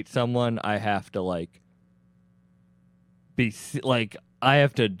to date someone, I have to, like, I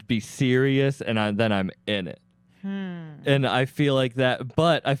have to be serious and then I'm in it. And I feel like that,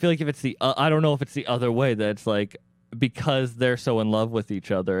 but I feel like if it's I don't know if it's the other way, that it's like, because they're so in love with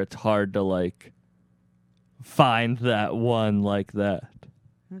each other, it's hard to, like, find that one like that.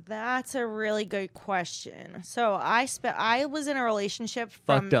 That's a really good question. So I was in a relationship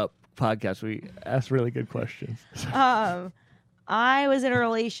from Fucked up podcast. We ask really good questions. I was in a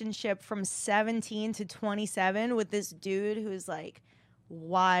relationship from 17 to 27 with this dude who's like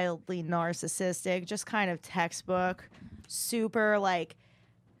wildly narcissistic, just kind of textbook, super like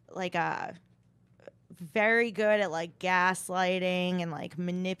very good at like gaslighting and like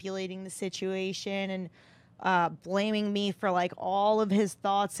manipulating the situation and blaming me for like all of his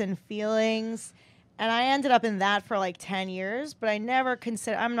thoughts and feelings. And I ended up in that for like 10 years, but I never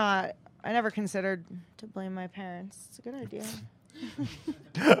considered to blame my parents. It's a good idea.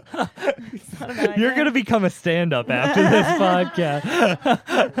 It's not a bad You're idea. going to become a stand-up after this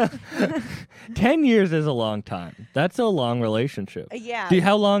podcast. 10 years is a long time. That's a long relationship. Yeah.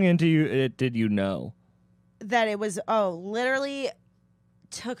 How long into it did you know? That it was, literally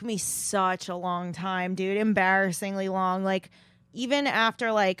took me such a long time, dude. Embarrassingly long. Like, even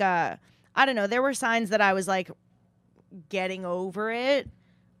after, like, I don't know, there were signs that I was, like, getting over it,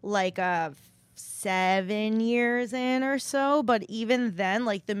 like, 7 years in or so. But even then,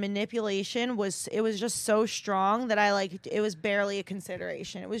 like, the manipulation was just so strong that it was barely a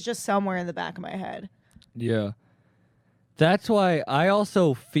consideration. It was just somewhere in the back of my head. Yeah. That's why I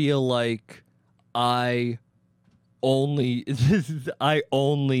also feel like I only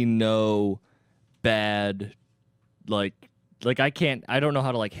know bad, like I don't know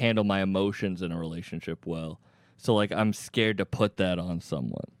how to like handle my emotions in a relationship well. So like I'm scared to put that on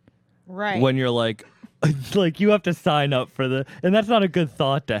someone. Right. When you're like you have to sign up for and that's not a good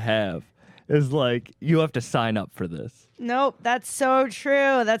thought to have. Is like you have to sign up for this. Nope, that's so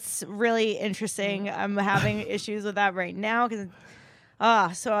true. That's really interesting. I'm having issues with that right now because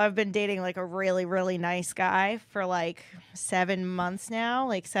so I've been dating like a really, really nice guy for like 7 months now,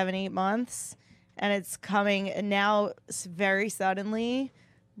 like 7-8 months. And it's coming now very suddenly.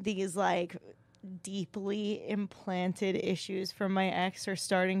 These like deeply implanted issues from my ex are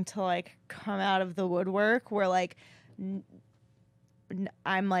starting to like come out of the woodwork where like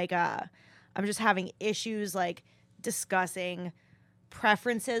I'm like, I'm just having issues like discussing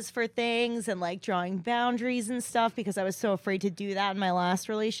preferences for things and like drawing boundaries and stuff because I was so afraid to do that in my last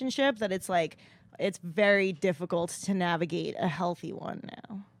relationship that it's like it's very difficult to navigate a healthy one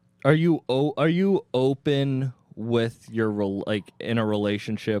now. Are you open with your in a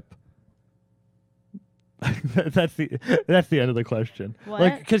relationship? that's the end of the question. What?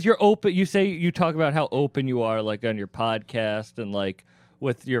 Like, because you're open. You talk about how open you are, like on your podcast and like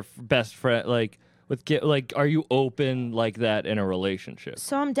with your best friend, like. Are you open like that in a relationship?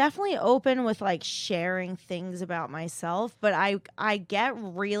 So I'm definitely open with like sharing things about myself, but I get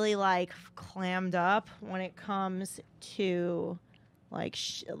really like clammed up when it comes to like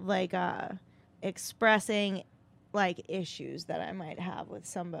expressing like issues that I might have with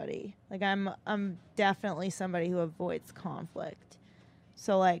somebody. Like I'm definitely somebody who avoids conflict.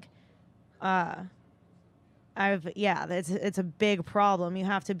 So like it's a big problem. You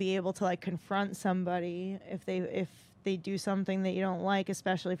have to be able to like confront somebody if they do something that you don't like,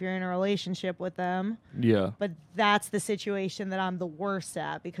 especially if you're in a relationship with them. Yeah. But that's the situation that I'm the worst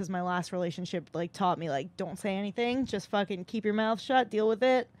at, because my last relationship like taught me like, don't say anything, just fucking keep your mouth shut, deal with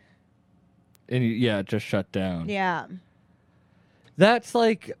it. And just shut down. Yeah. That's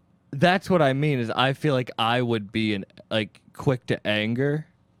what I mean, is I feel like I would be quick to anger,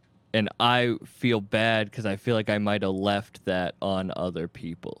 and I feel bad because I feel like I might have left that on other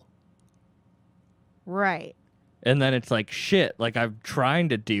people. Right. And then it's like, shit, like I'm trying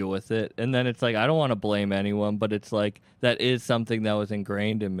to deal with it. And then it's like, I don't want to blame anyone, but it's like, that is something that was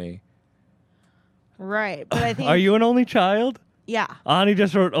ingrained in me. Right. But I think. Are you an only child? Yeah. Ani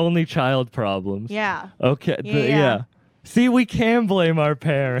just wrote only child problems. Yeah. Okay. Yeah. See, we can blame our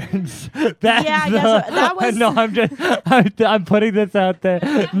parents. That's Yeah, I guess that was- No, I'm putting this out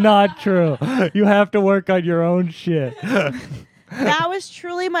there. Not true. You have to work on your own shit. That was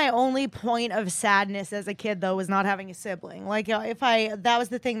truly my only point of sadness as a kid, though, was not having a sibling. Like, that was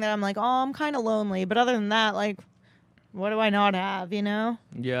the thing that I'm like, oh, I'm kind of lonely. But other than that, like, what do I not have, you know?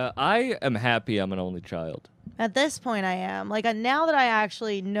 Yeah, I am happy I'm an only child. At this point, I am. Like, now that I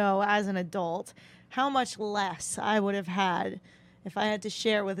actually know as an adult how much less I would have had if I had to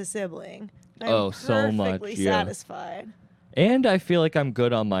share with a sibling. I'm so much, perfectly yeah. satisfied. And I feel like I'm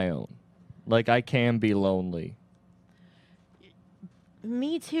good on my own. Like, I can be lonely.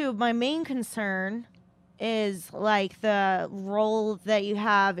 Me too. My main concern is like the role that you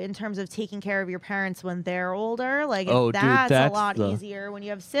have in terms of taking care of your parents when they're older. Like, Oh, dude, that's a that's lot the- easier when you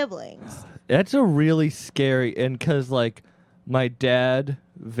have siblings. That's a really scary, and because, like, my dad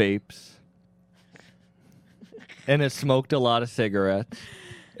vapes and has smoked a lot of cigarettes,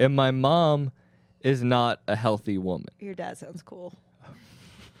 and my mom is not a healthy woman. Your dad sounds cool.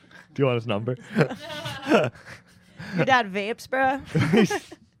 Do you want his number? Your dad vapes, bro.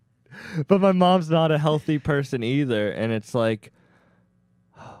 But my mom's not a healthy person either, and it's like,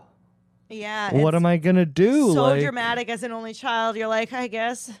 Yeah. what am I gonna do? So like, dramatic as an only child. You're like, I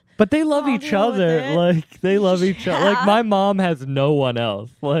guess. but they love I'll each deal with other. it. Like, they love each other. Like, Yeah. my mom has no one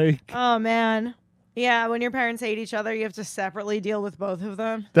else. Like, Oh man. Yeah, when your parents hate each other, you have to separately deal with both of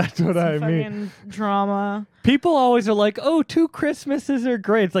them. that's what I Fucking mean. drama. People always are like, "Oh, 2 Christmases are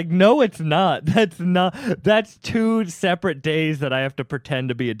great." It's like, no, it's not. That's 2 separate days that I have to pretend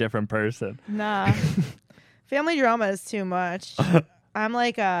to be a different person. Nah. Family drama is too much. I'm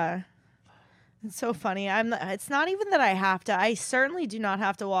like, it's so funny. It's not even that I have to. I certainly do not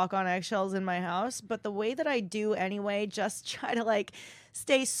have to walk on eggshells in my house, but the way that I do anyway, just try to like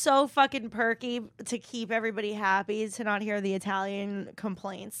stay so fucking perky to keep everybody happy, to not hear the Italian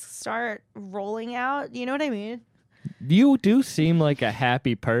complaints start rolling out. You know what I mean? You do seem like a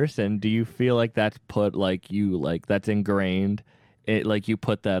happy person. Do you feel like that's that's ingrained? Like you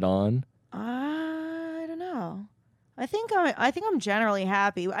put that on? I don't know. I think I'm generally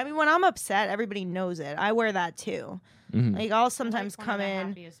happy. I mean, when I'm upset, everybody knows it. I wear that too. Mhm. Like, I'll sometimes Like come one of the in.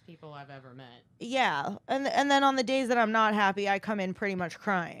 happiest people I've ever met. Yeah, and then on the days that I'm not happy, I come in pretty much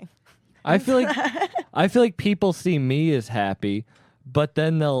crying. I feel like people see me as happy, but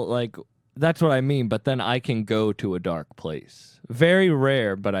then they'll like. That's what I mean. But then I can go to a dark place. Very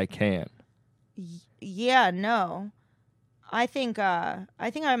rare, but I can. Yeah, no. I think I'm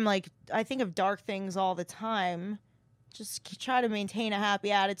like, I think of dark things all the time. Just try to maintain a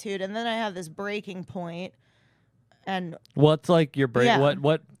happy attitude, and then I have this breaking point. And What's like your break? Yeah.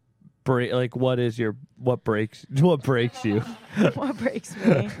 What break? Like what breaks you? what breaks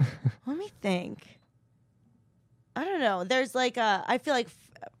me? Let me think. I don't know. There's like I feel like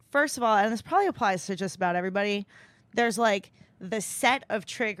first of all, and this probably applies to just about everybody, there's like the set of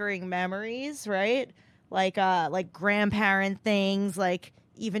triggering memories, right? Like grandparent things, like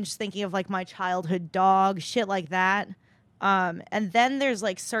even just thinking of like my childhood dog, shit like that. And then there's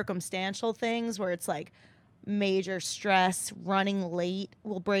like circumstantial things where it's like major stress, running late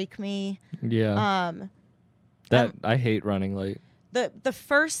will break me. Yeah. I hate running late. The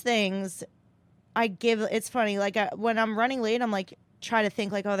first things I give, it's funny, like when I'm running late, I'm like try to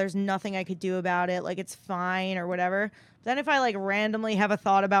think like, oh, there's nothing I could do about it, like it's fine or whatever. Then if I like randomly have a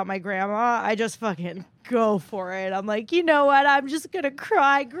thought about my grandma, I just fucking go for it. I'm like, you know what? I'm just gonna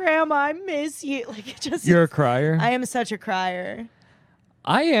cry, Grandma. I miss you. Like, it just. You're a crier? I am such a crier.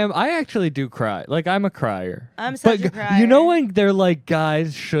 I am. I actually do cry. Like, I'm a crier. I'm such a crier. You know when they're like,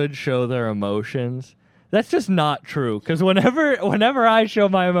 guys should show their emotions? That's just not true. Because whenever I show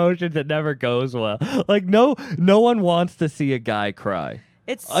my emotions, it never goes well. Like no one wants to see a guy cry.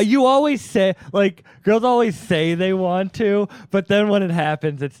 It's You always say, like, girls always say they want to, but then when it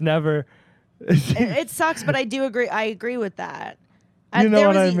happens, it's never. it sucks, but I do agree. I agree with that. You know there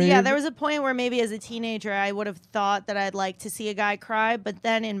what was I mean? Yeah, there was a point where maybe as a teenager I would have thought that I'd like to see a guy cry, but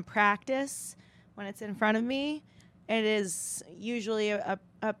then in practice, when it's in front of me, it is usually a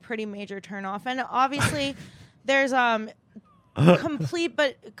pretty major turnoff. And obviously, there's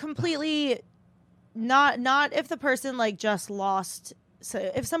completely not if the person like just lost.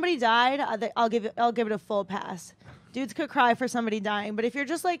 So if somebody died, I'll give it a full pass. Dudes could cry for somebody dying, but if you're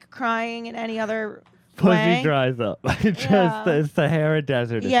just like crying in any other Pussy way, dries up. It's Sahara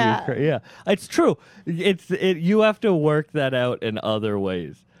Desert. Yeah. Yeah, it's true. You have to work that out in other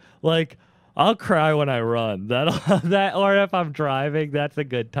ways. Like I'll cry when I run. Or if I'm driving, that's a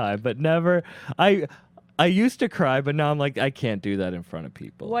good time. But never. I used to cry, but now I'm like I can't do that in front of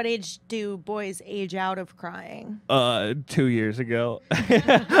people. what age do boys age out of crying? 2 years ago.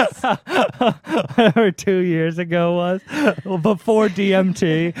 Whatever 2 years ago was. Before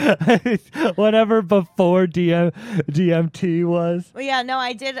DMT. Whatever before DMT was. Well, yeah, no,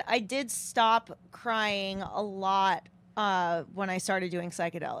 I did stop crying a lot when I started doing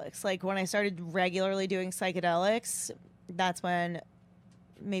psychedelics. Like when I started regularly doing psychedelics, that's when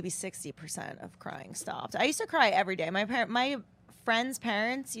maybe 60% of crying stopped. I used to cry every day. My friends'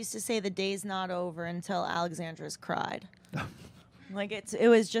 parents used to say the day's not over until Alexandra's cried. Like it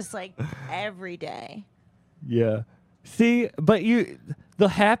was just like every day. Yeah. See, but the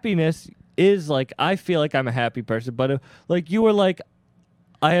happiness is like, I feel like I'm a happy person, but like you were like,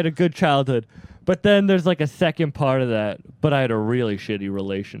 I had a good childhood, but then there's like a second part of that, but I had a really shitty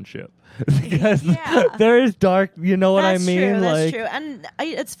relationship. Because there is dark, you know what I mean? That's true. And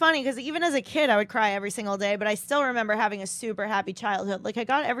it's funny because even as a kid, I would cry every single day, but I still remember having a super happy childhood. Like I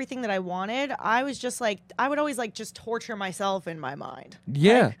got everything that I wanted. I was just like, I would always like just torture myself in my mind.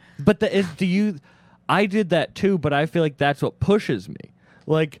 Yeah. But I did that too, but I feel like that's what pushes me.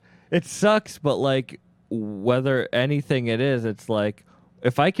 Like it sucks, but like whether anything it is, it's like,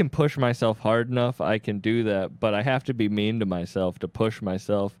 if I can push myself hard enough, I can do that. But I have to be mean to myself to push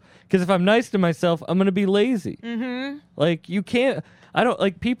myself. Because if I'm nice to myself, I'm going to be lazy. Mm-hmm. Like, you can't... I don't...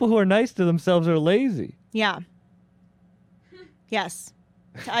 Like, people who are nice to themselves are lazy. Yeah. Yes.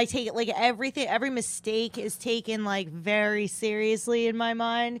 I take it, like, everything... Every mistake is taken, like, very seriously in my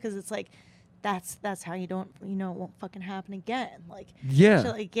mind. Because it's like, that's how you don't... You know, it won't fucking happen again. Like... Yeah.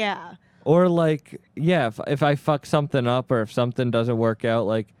 So, like, yeah. Or like, yeah, if I fuck something up or if something doesn't work out,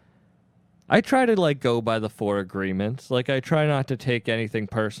 like, I try to like go by the 4 agreements. Like, I try not to take anything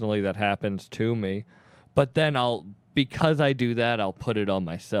personally that happens to me, but then because I do that, I'll put it on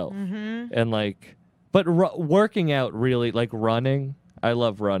myself. Mm-hmm. And like, but working out really, like running, I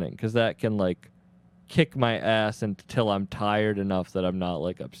love running because that can like kick my ass until I'm tired enough that I'm not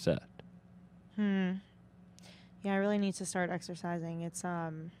like upset. Yeah, I really need to start exercising. It's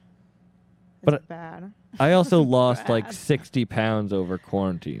But bad. I also lost like 60 pounds over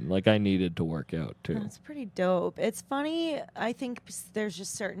quarantine. Like I needed to work out too. That's pretty dope. It's funny. I think there's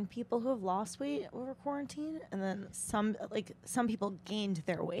just certain people who have lost weight over quarantine, and then some people gained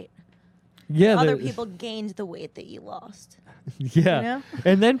their weight. Yeah. Other people gained the weight that you lost. Yeah. You know?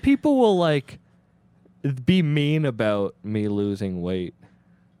 And then people will like be mean about me losing weight.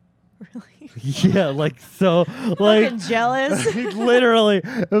 Really? Yeah, like so like Fucking jealous. literally.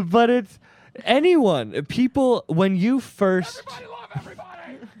 But it's anyone, people when you first Everybody love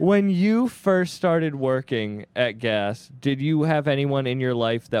everybody. when you first started working at Gas, did you have anyone in your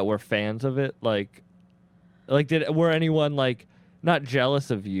life that were fans of it? Like were anyone like not jealous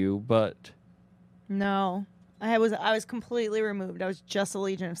of you, but No, I was completely removed. I was just a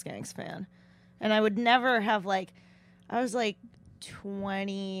Legion of Skanks fan, and I would never have like, I was like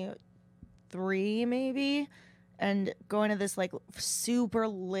 23 maybe, and going to this like super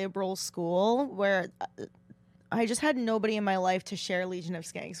liberal school where I just had nobody in my life to share Legion of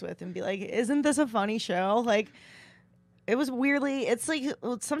Skanks with and be like, isn't this a funny show? Like, it was weirdly, it's like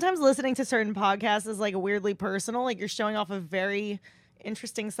sometimes listening to certain podcasts is like weirdly personal. Like you're showing off a very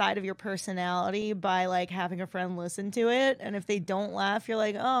interesting side of your personality by like having a friend listen to it, and if they don't laugh, you're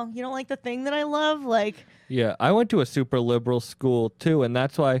like, oh, you don't like the thing that I love? Like, yeah, I went to a super liberal school too, and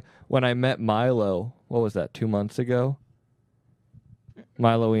that's why when I met Milo, what was that, 2 months ago?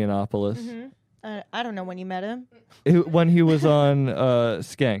 Milo Yiannopoulos. Mm-hmm. I don't know when you met him. When he was on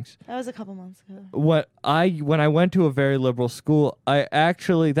Skanks. That was a couple months ago. When I went to a very liberal school, I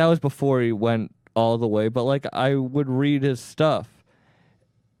actually, that was before he went all the way, but like I would read his stuff.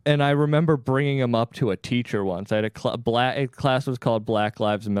 And I remember bringing him up to a teacher once. I had a class was called Black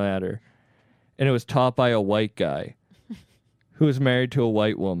Lives Matter, and it was taught by a white guy who was married to a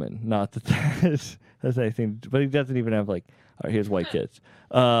white woman. Not that that's anything, but he doesn't even have like. All right, here's white kids.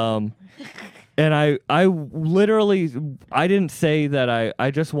 And I literally I didn't say that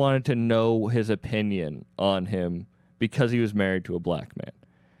I just wanted to know his opinion on him because he was married to a black man,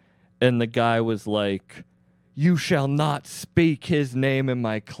 and the guy was like, "You shall not speak his name in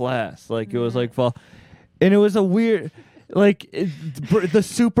my class." Like it was like, well, and it was a weird, like the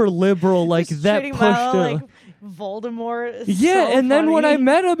super liberal, like Just that treating pushed Milo it. like Voldemort. It's Yeah, so and then when I funny.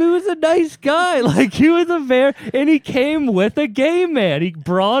 met him, he was a nice guy. Like he was and he came with a gay man. He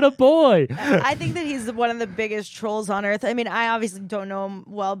brought a boy. I think that he's one of the biggest trolls on earth. I mean, I obviously don't know him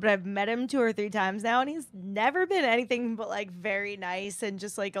well, but I've met him 2 or 3 times now, and he's never been anything but like very nice and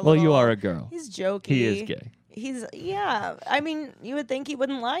just like a Well, little. you are a girl. He's jokey. He is gay. He's yeah. I mean, you would think he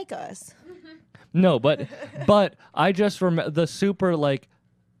wouldn't like us. No, but I just remember the super like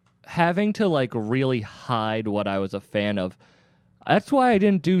having to like really hide what I was a fan of. That's why I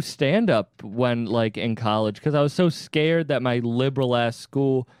didn't do stand up when like in college, because I was so scared that my liberal ass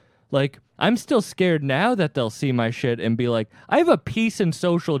school, like I'm still scared now that they'll see my shit and be like, I have a peace and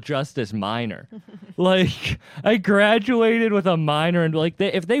social justice minor. Like I graduated with a minor, and like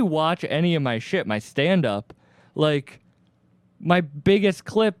if they watch any of my shit, my stand up, like my biggest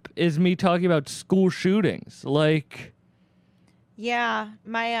clip is me talking about school shootings. Like Yeah,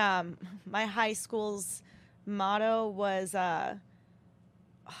 my high school's motto was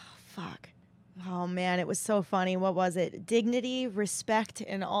oh man, it was so funny. What was it? Dignity, respect,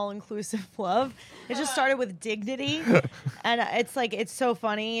 and all-inclusive love. It just started with dignity, and it's like it's so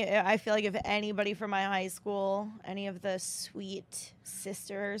funny. I feel like if anybody from my high school, any of the sweet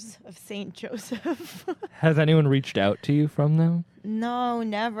sisters of St. Joseph, has anyone reached out to you from them? no,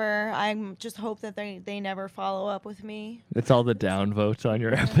 never. I just hope that they never follow up with me. It's all the downvotes on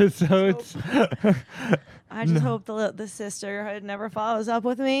your episodes. I just hope the sisterhood never follows up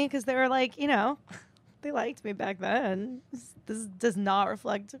with me because they were like, you know, they liked me back then. This does not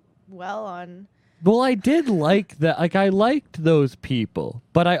reflect well on. Well, I did like that. Like, I liked those people,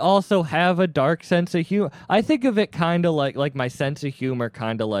 but I also have a dark sense of humor. I think of it kind of like my sense of humor,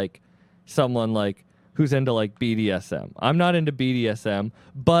 kind of like someone like who's into like BDSM. I'm not into BDSM,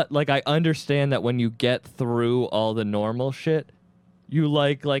 but like I understand that when you get through all the normal shit, you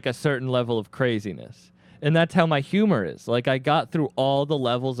like a certain level of craziness. And that's how my humor is. Like I got through all the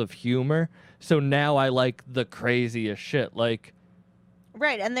levels of humor, so now I like the craziest shit. Like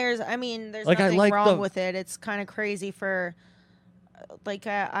Right, and there's Like, I nothing like wrong the- with it. It's kind of crazy for, like,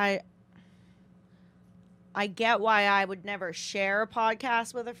 I get why I would never share a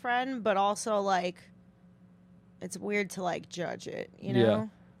podcast with a friend, but also like, it's weird to like judge it, you know?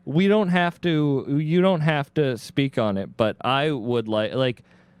 Yeah. You don't have to speak on it, but I would like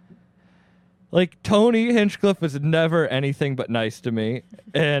Tony Hinchcliffe was never anything but nice to me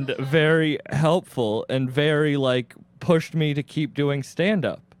and very helpful and very like pushed me to keep doing stand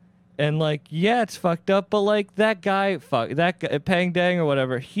up. And like, yeah, it's fucked up, but like that guy, Pang Dang or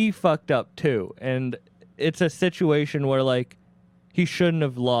whatever, he fucked up too. And it's a situation where like he shouldn't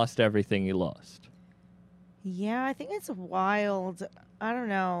have lost everything he lost. Yeah, I think it's wild. I don't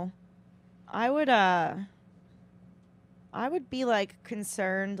know. I would be like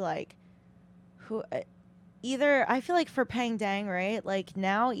concerned, like who either I feel like for Pang Dang, right? Like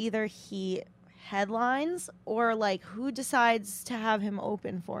now either he headlines or like who decides to have him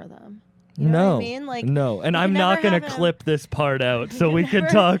open for them. You know what I mean? Like no, and you I'm can not never gonna have him- clip this part out so can we can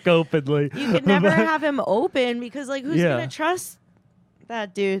never- talk openly. You could never have him open because like who's Yeah. gonna trust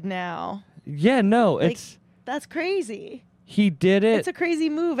that dude now? Yeah, no, Like, it's That's crazy. he did it. It's a crazy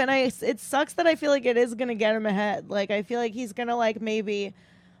move, and it sucks that I feel like it is gonna get him ahead. Like I feel like he's gonna like maybe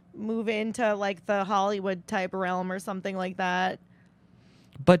move into like the Hollywood type realm or something like that.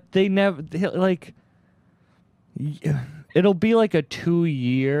 But they never like. It'll be like a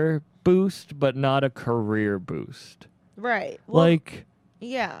 2-year boost, but not a career boost. Right. Well, Like,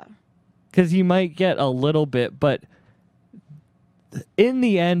 yeah. because you might get a little bit, but in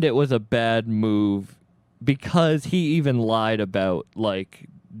the end, it was a bad move because he even lied about like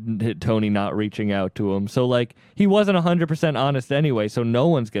Tony not reaching out to him. So like he wasn't 100% honest anyway. So no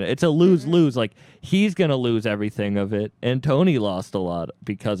one's gonna. It's a lose-lose. Like he's gonna lose everything of it, and Tony lost a lot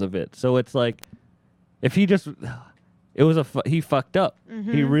because of it. So it's like if he just. It was he fucked up.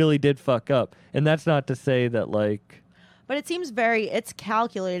 He really did fuck up. And that's not to say that like But it seems it's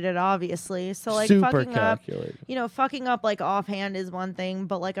calculated, obviously. So like Super fucking calculated. up, fucking up like offhand is one thing,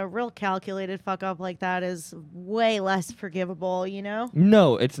 but like a real calculated fuck up like that is way less forgivable, you know?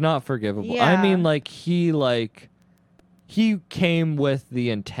 No, it's not forgivable. I Yeah. mean, he came with the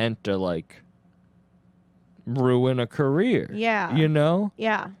intent to like ruin a career. Yeah. You know?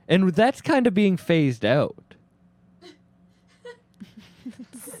 Yeah. And that's kind of being phased out.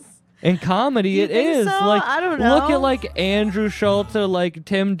 In comedy, You it think is. so? Like, I don't look know. at like Andrew Schultz or like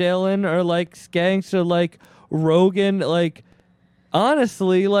Tim Dillon or like Skanks or like Rogan. Like,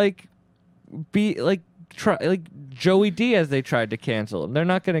 honestly, like, try like Joey Diaz. They tried to cancel him. They're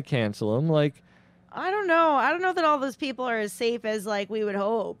not going to cancel him. Like, I don't know. I don't know that all those people are as safe as like we would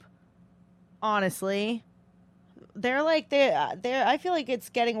hope. Honestly. They're like they're I feel like it's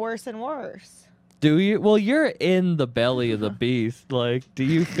getting worse and worse. do you? Well, you're in the belly of the beast. Like, do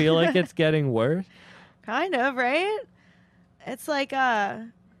you feel like it's getting worse? Kind of, right? It's like I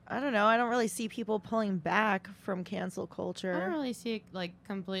don't know. I don't really see people pulling back from cancel culture. I don't really see it like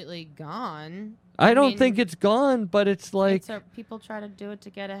completely gone. I don't mean, think it's gone, but it's like people try to do it to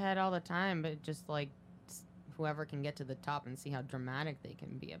get ahead all the time, but just like whoever can get to the top and see how dramatic they can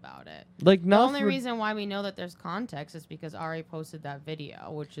be about it. like The not only for- reason why we know that there's context is because Ari posted that video,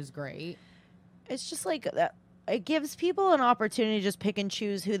 which is great. It's just like that. It gives people an opportunity to just pick and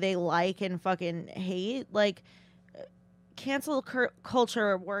choose who they like and fucking hate. Like, cancel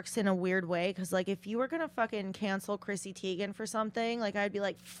culture works in a weird way because, like, if you were gonna fucking cancel Chrissy Teigen for something, like, I'd be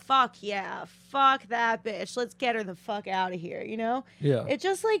like, fuck yeah, fuck that bitch. Let's get her the fuck out of here, you know? Yeah. It's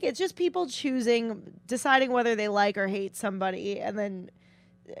just people deciding whether they like or hate somebody, and then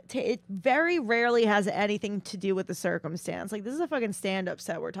it very rarely has anything to do with the circumstance. Like, this is a fucking stand-up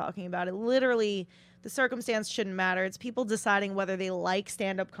set we're talking about. It literally, the circumstance shouldn't matter. It's people deciding whether they like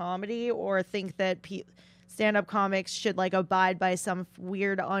stand-up comedy or think that stand-up comics should like abide by some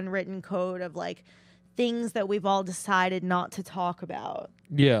weird unwritten code of like things that we've all decided not to talk about.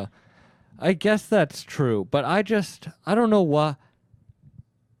 Yeah. I guess that's true, but I don't know why.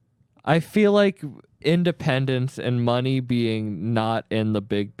 I feel like independence and money being not in the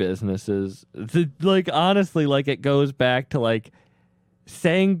big businesses, like, honestly, like, it goes back to like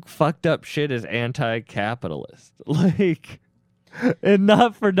saying fucked up shit is anti-capitalist. Like, and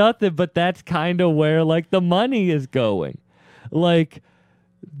not for nothing, but that's kind of where like the money is going. Like,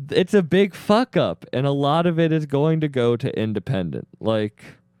 it's a big fuck up, and a lot of it is going to go to independent. Like,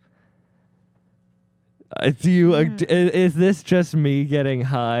 is this just me getting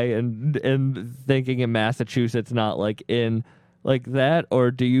high and thinking in Massachusetts not like in like that,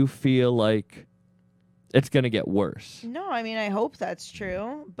 or do you feel like it's gonna get worse? No, I mean, I hope that's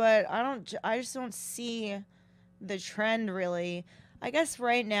true, but I just don't see the trend really. I guess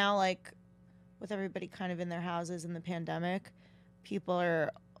right now, like, with everybody kind of in their houses in the pandemic, people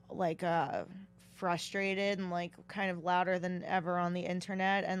are like frustrated and like kind of louder than ever on the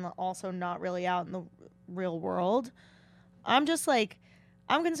internet, and also not really out in the real world. I'm just like,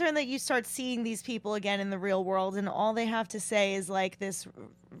 I'm concerned that you start seeing these people again in the real world, and all they have to say is like this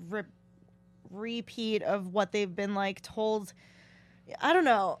repeat of what they've been like told. I don't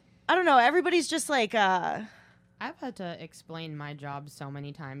know. Everybody's just like I've had to explain my job so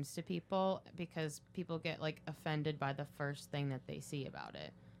many times to people because people get like offended by the first thing that they see about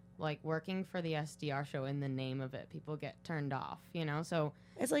it. Like working for the SDR show, in the name of it, people get turned off, you know? So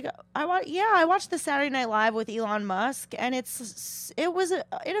it's like I watched the Saturday Night Live with Elon Musk, and it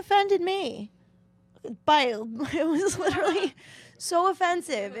offended me. It was literally so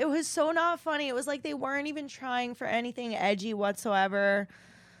offensive. It was so not funny. It was like they weren't even trying for anything edgy whatsoever.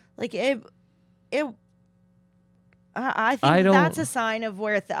 Like I think that's a sign of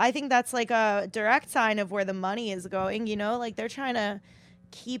where I think that's like a direct sign of where the money is going, you know? Like, they're trying to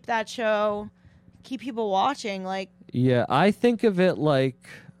keep that show, keep people watching. Like, Yeah, I think of it like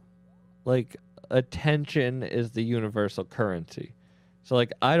attention is the universal currency. So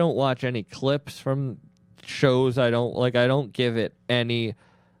like, I don't watch any clips from shows I don't give it any.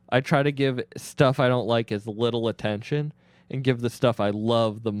 I try to give stuff I don't like as little attention and give the stuff I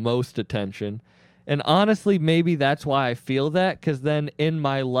love the most attention. And honestly, maybe that's why I feel that, because then in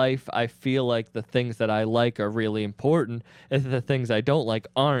my life, I feel like the things that I like are really important, and the things I don't like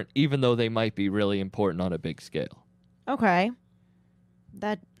aren't, even though they might be really important on a big scale. okay,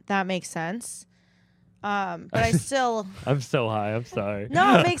 that makes sense. But I still I'm so high. I'm sorry.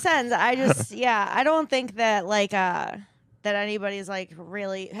 no, it makes sense. I just I don't think that like that anybody's like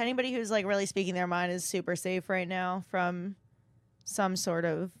anybody who's like really speaking their mind is super safe right now from some sort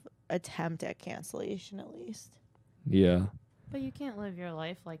of attempt at cancellation, at least. Yeah. But you can't live your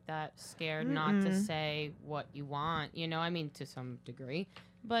life like that, scared not to say what you want. You know, I mean, to some degree.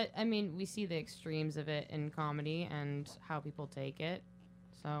 But, I mean, we see the extremes of it in comedy and how people take it.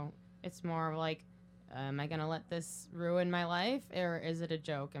 So it's more like, am I going to let this ruin my life? Or is it a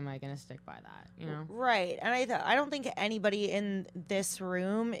joke? Am I going to stick by that? You know? Right. And I don't think anybody in this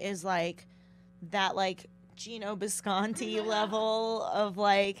room is like that, like, Gino Bisconti level of,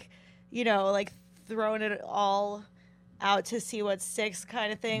 like, you know, like throwing it all out to see what sticks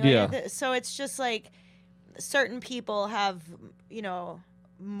kind of thing. Like, Yeah. so it's just like certain people have, you know,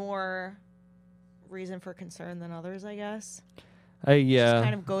 more reason for concern than others, I guess. Just Yeah,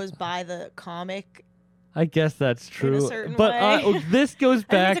 kind of goes by the comic. I guess that's true. certain But way. this goes I need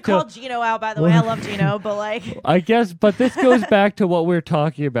back to call Gino out, by the way. I love Gino, but like, I guess, but this goes back to what we're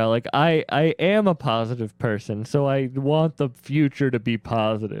talking about. Like, I am a positive person, so I want the future to be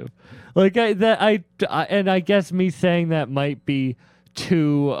positive. Like, and I guess me saying that might be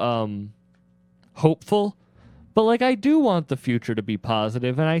too hopeful, but like, I do want the future to be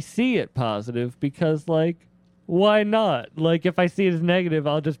positive, and I see it positive because, like, why not? Like, if I see it as negative,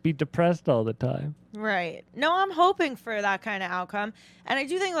 I'll just be depressed all the time. right. No, I'm hoping for that kind of outcome. And I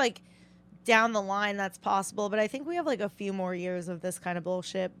do think, like, down the line that's possible, but I think we have, like, a few more years of this kind of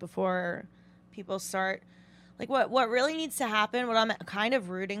bullshit before people start. Like, what really needs to happen, what I'm kind of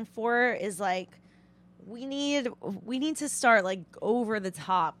rooting for is, like, we need to start, like, over the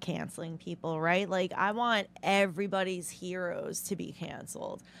top canceling people, right? Like, I want everybody's heroes to be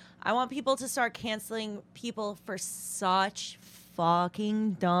canceled. I want people to start canceling people for such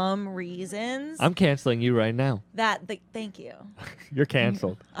fucking dumb reasons I'm canceling you right now. thank you. You're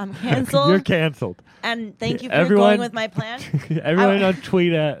canceled. I'm canceled. You're canceled. And thank you for Everyone- going with my plan. Everyone on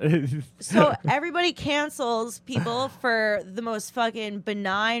tweet at. So everybody cancels people for the most fucking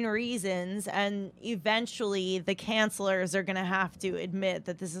benign reasons, and eventually the cancelers are gonna have to admit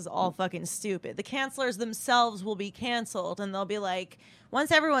that this is all fucking stupid. The cancelers themselves will be canceled, and they'll be like, once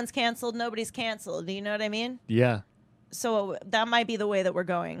everyone's canceled, nobody's canceled. Do you know what I mean? Yeah. So that might be the way that we're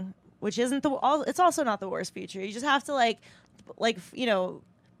going, which isn't it's also not the worst future. You just have to like you know,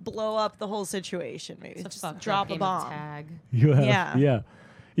 blow up the whole situation. Maybe It's a just fucked up drop a game of bomb. tag. You have, Yeah.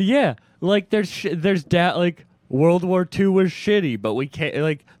 yeah. Like there's like World War II was shitty, but we can't,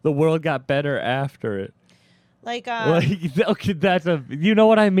 like, the world got better after it. Like Okay, that's you know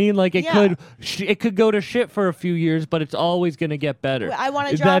what I mean? Like it Yeah. it could go to shit for a few years, but it's always gonna get better. I want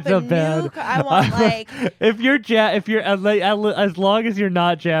to drop That's a nuke. I want like if you're as long as you're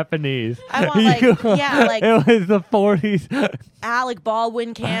not Japanese. I want, like, yeah, like- it was the 40s. Alec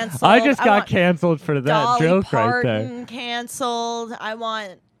Baldwin canceled. I just got want canceled for that Dolly joke right Parton there. canceled. I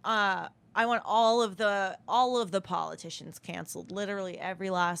want all of the politicians canceled. Literally every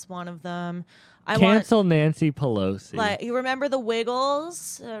last one of them. I Cancel Nancy Pelosi. want, like, you remember the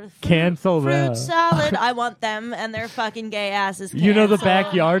Wiggles? Cancel fruit them. salad. I want them and their fucking gay asses. You know the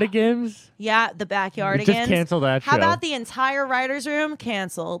canceled. Backyardigans? Yeah, the Backyardigans. Just cancel that How show. about the entire writers' room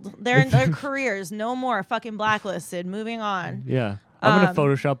canceled? Their careers no more. Fucking blacklisted. Moving on. Yeah. I'm Um, gonna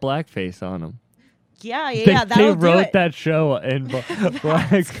Photoshop blackface on them. Yeah, They that'll do wrote it. that show in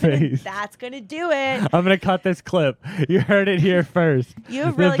blackface. That's gonna do it. I'm gonna cut this clip. You heard it here first. You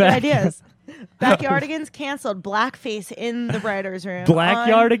have The really good back- ideas. Backyardigans canceled. Blackface in the writers' room.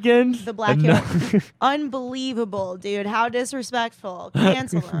 Blackyardigans? The Blackyard. Unbelievable, dude. How disrespectful.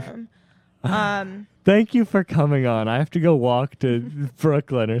 Cancel them. Thank you for coming on. I have to go walk to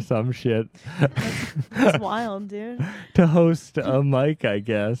Brooklyn or some shit It's wild, dude. to host a mic, I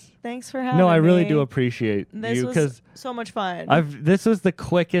guess. Thanks for having me. No, I really do appreciate This you was because so much fun. this was the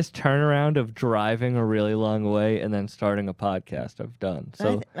quickest turnaround of driving a really long way and then starting a podcast I've done.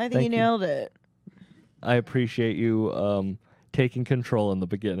 So I think thank you nailed it. I appreciate you taking control in the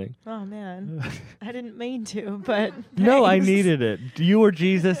beginning. Oh man, I didn't mean to, but No, I thanks. needed it. You were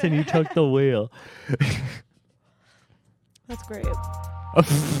Jesus and you took the wheel. That's great.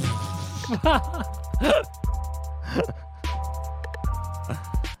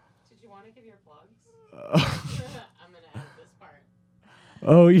 Did you want to give your plugs? I'm going to add this part.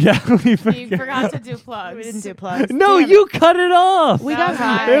 Oh yeah, we You forgot. forgot to do plugs. We didn't do plugs. No, Damn it. you cut it off. We That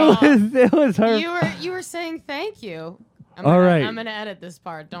got was my It was her. You were saying thank you. All right. I'm gonna edit this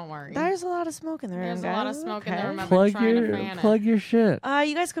part. Don't worry. There's a lot of smoke in the room. There's a lot of guys. smoke in the Okay. room. I've been trying to fan it. Plug your shit.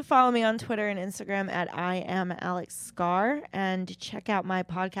 You guys can follow me on Twitter and Instagram at I am Alex Scar, and check out my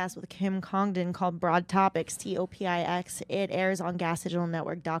podcast with Kim Congdon called Broad Topics, TOPIX. It airs on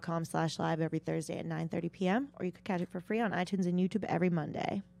gasdigitalnetwork.com/live every Thursday at 9:30 p.m. Or you could catch it for free on iTunes and YouTube every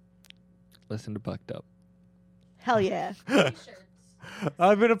Monday. Listen to Bucked Up. Hell yeah.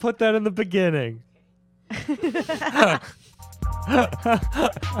 I'm gonna put that in the beginning.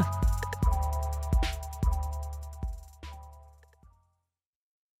 Bye.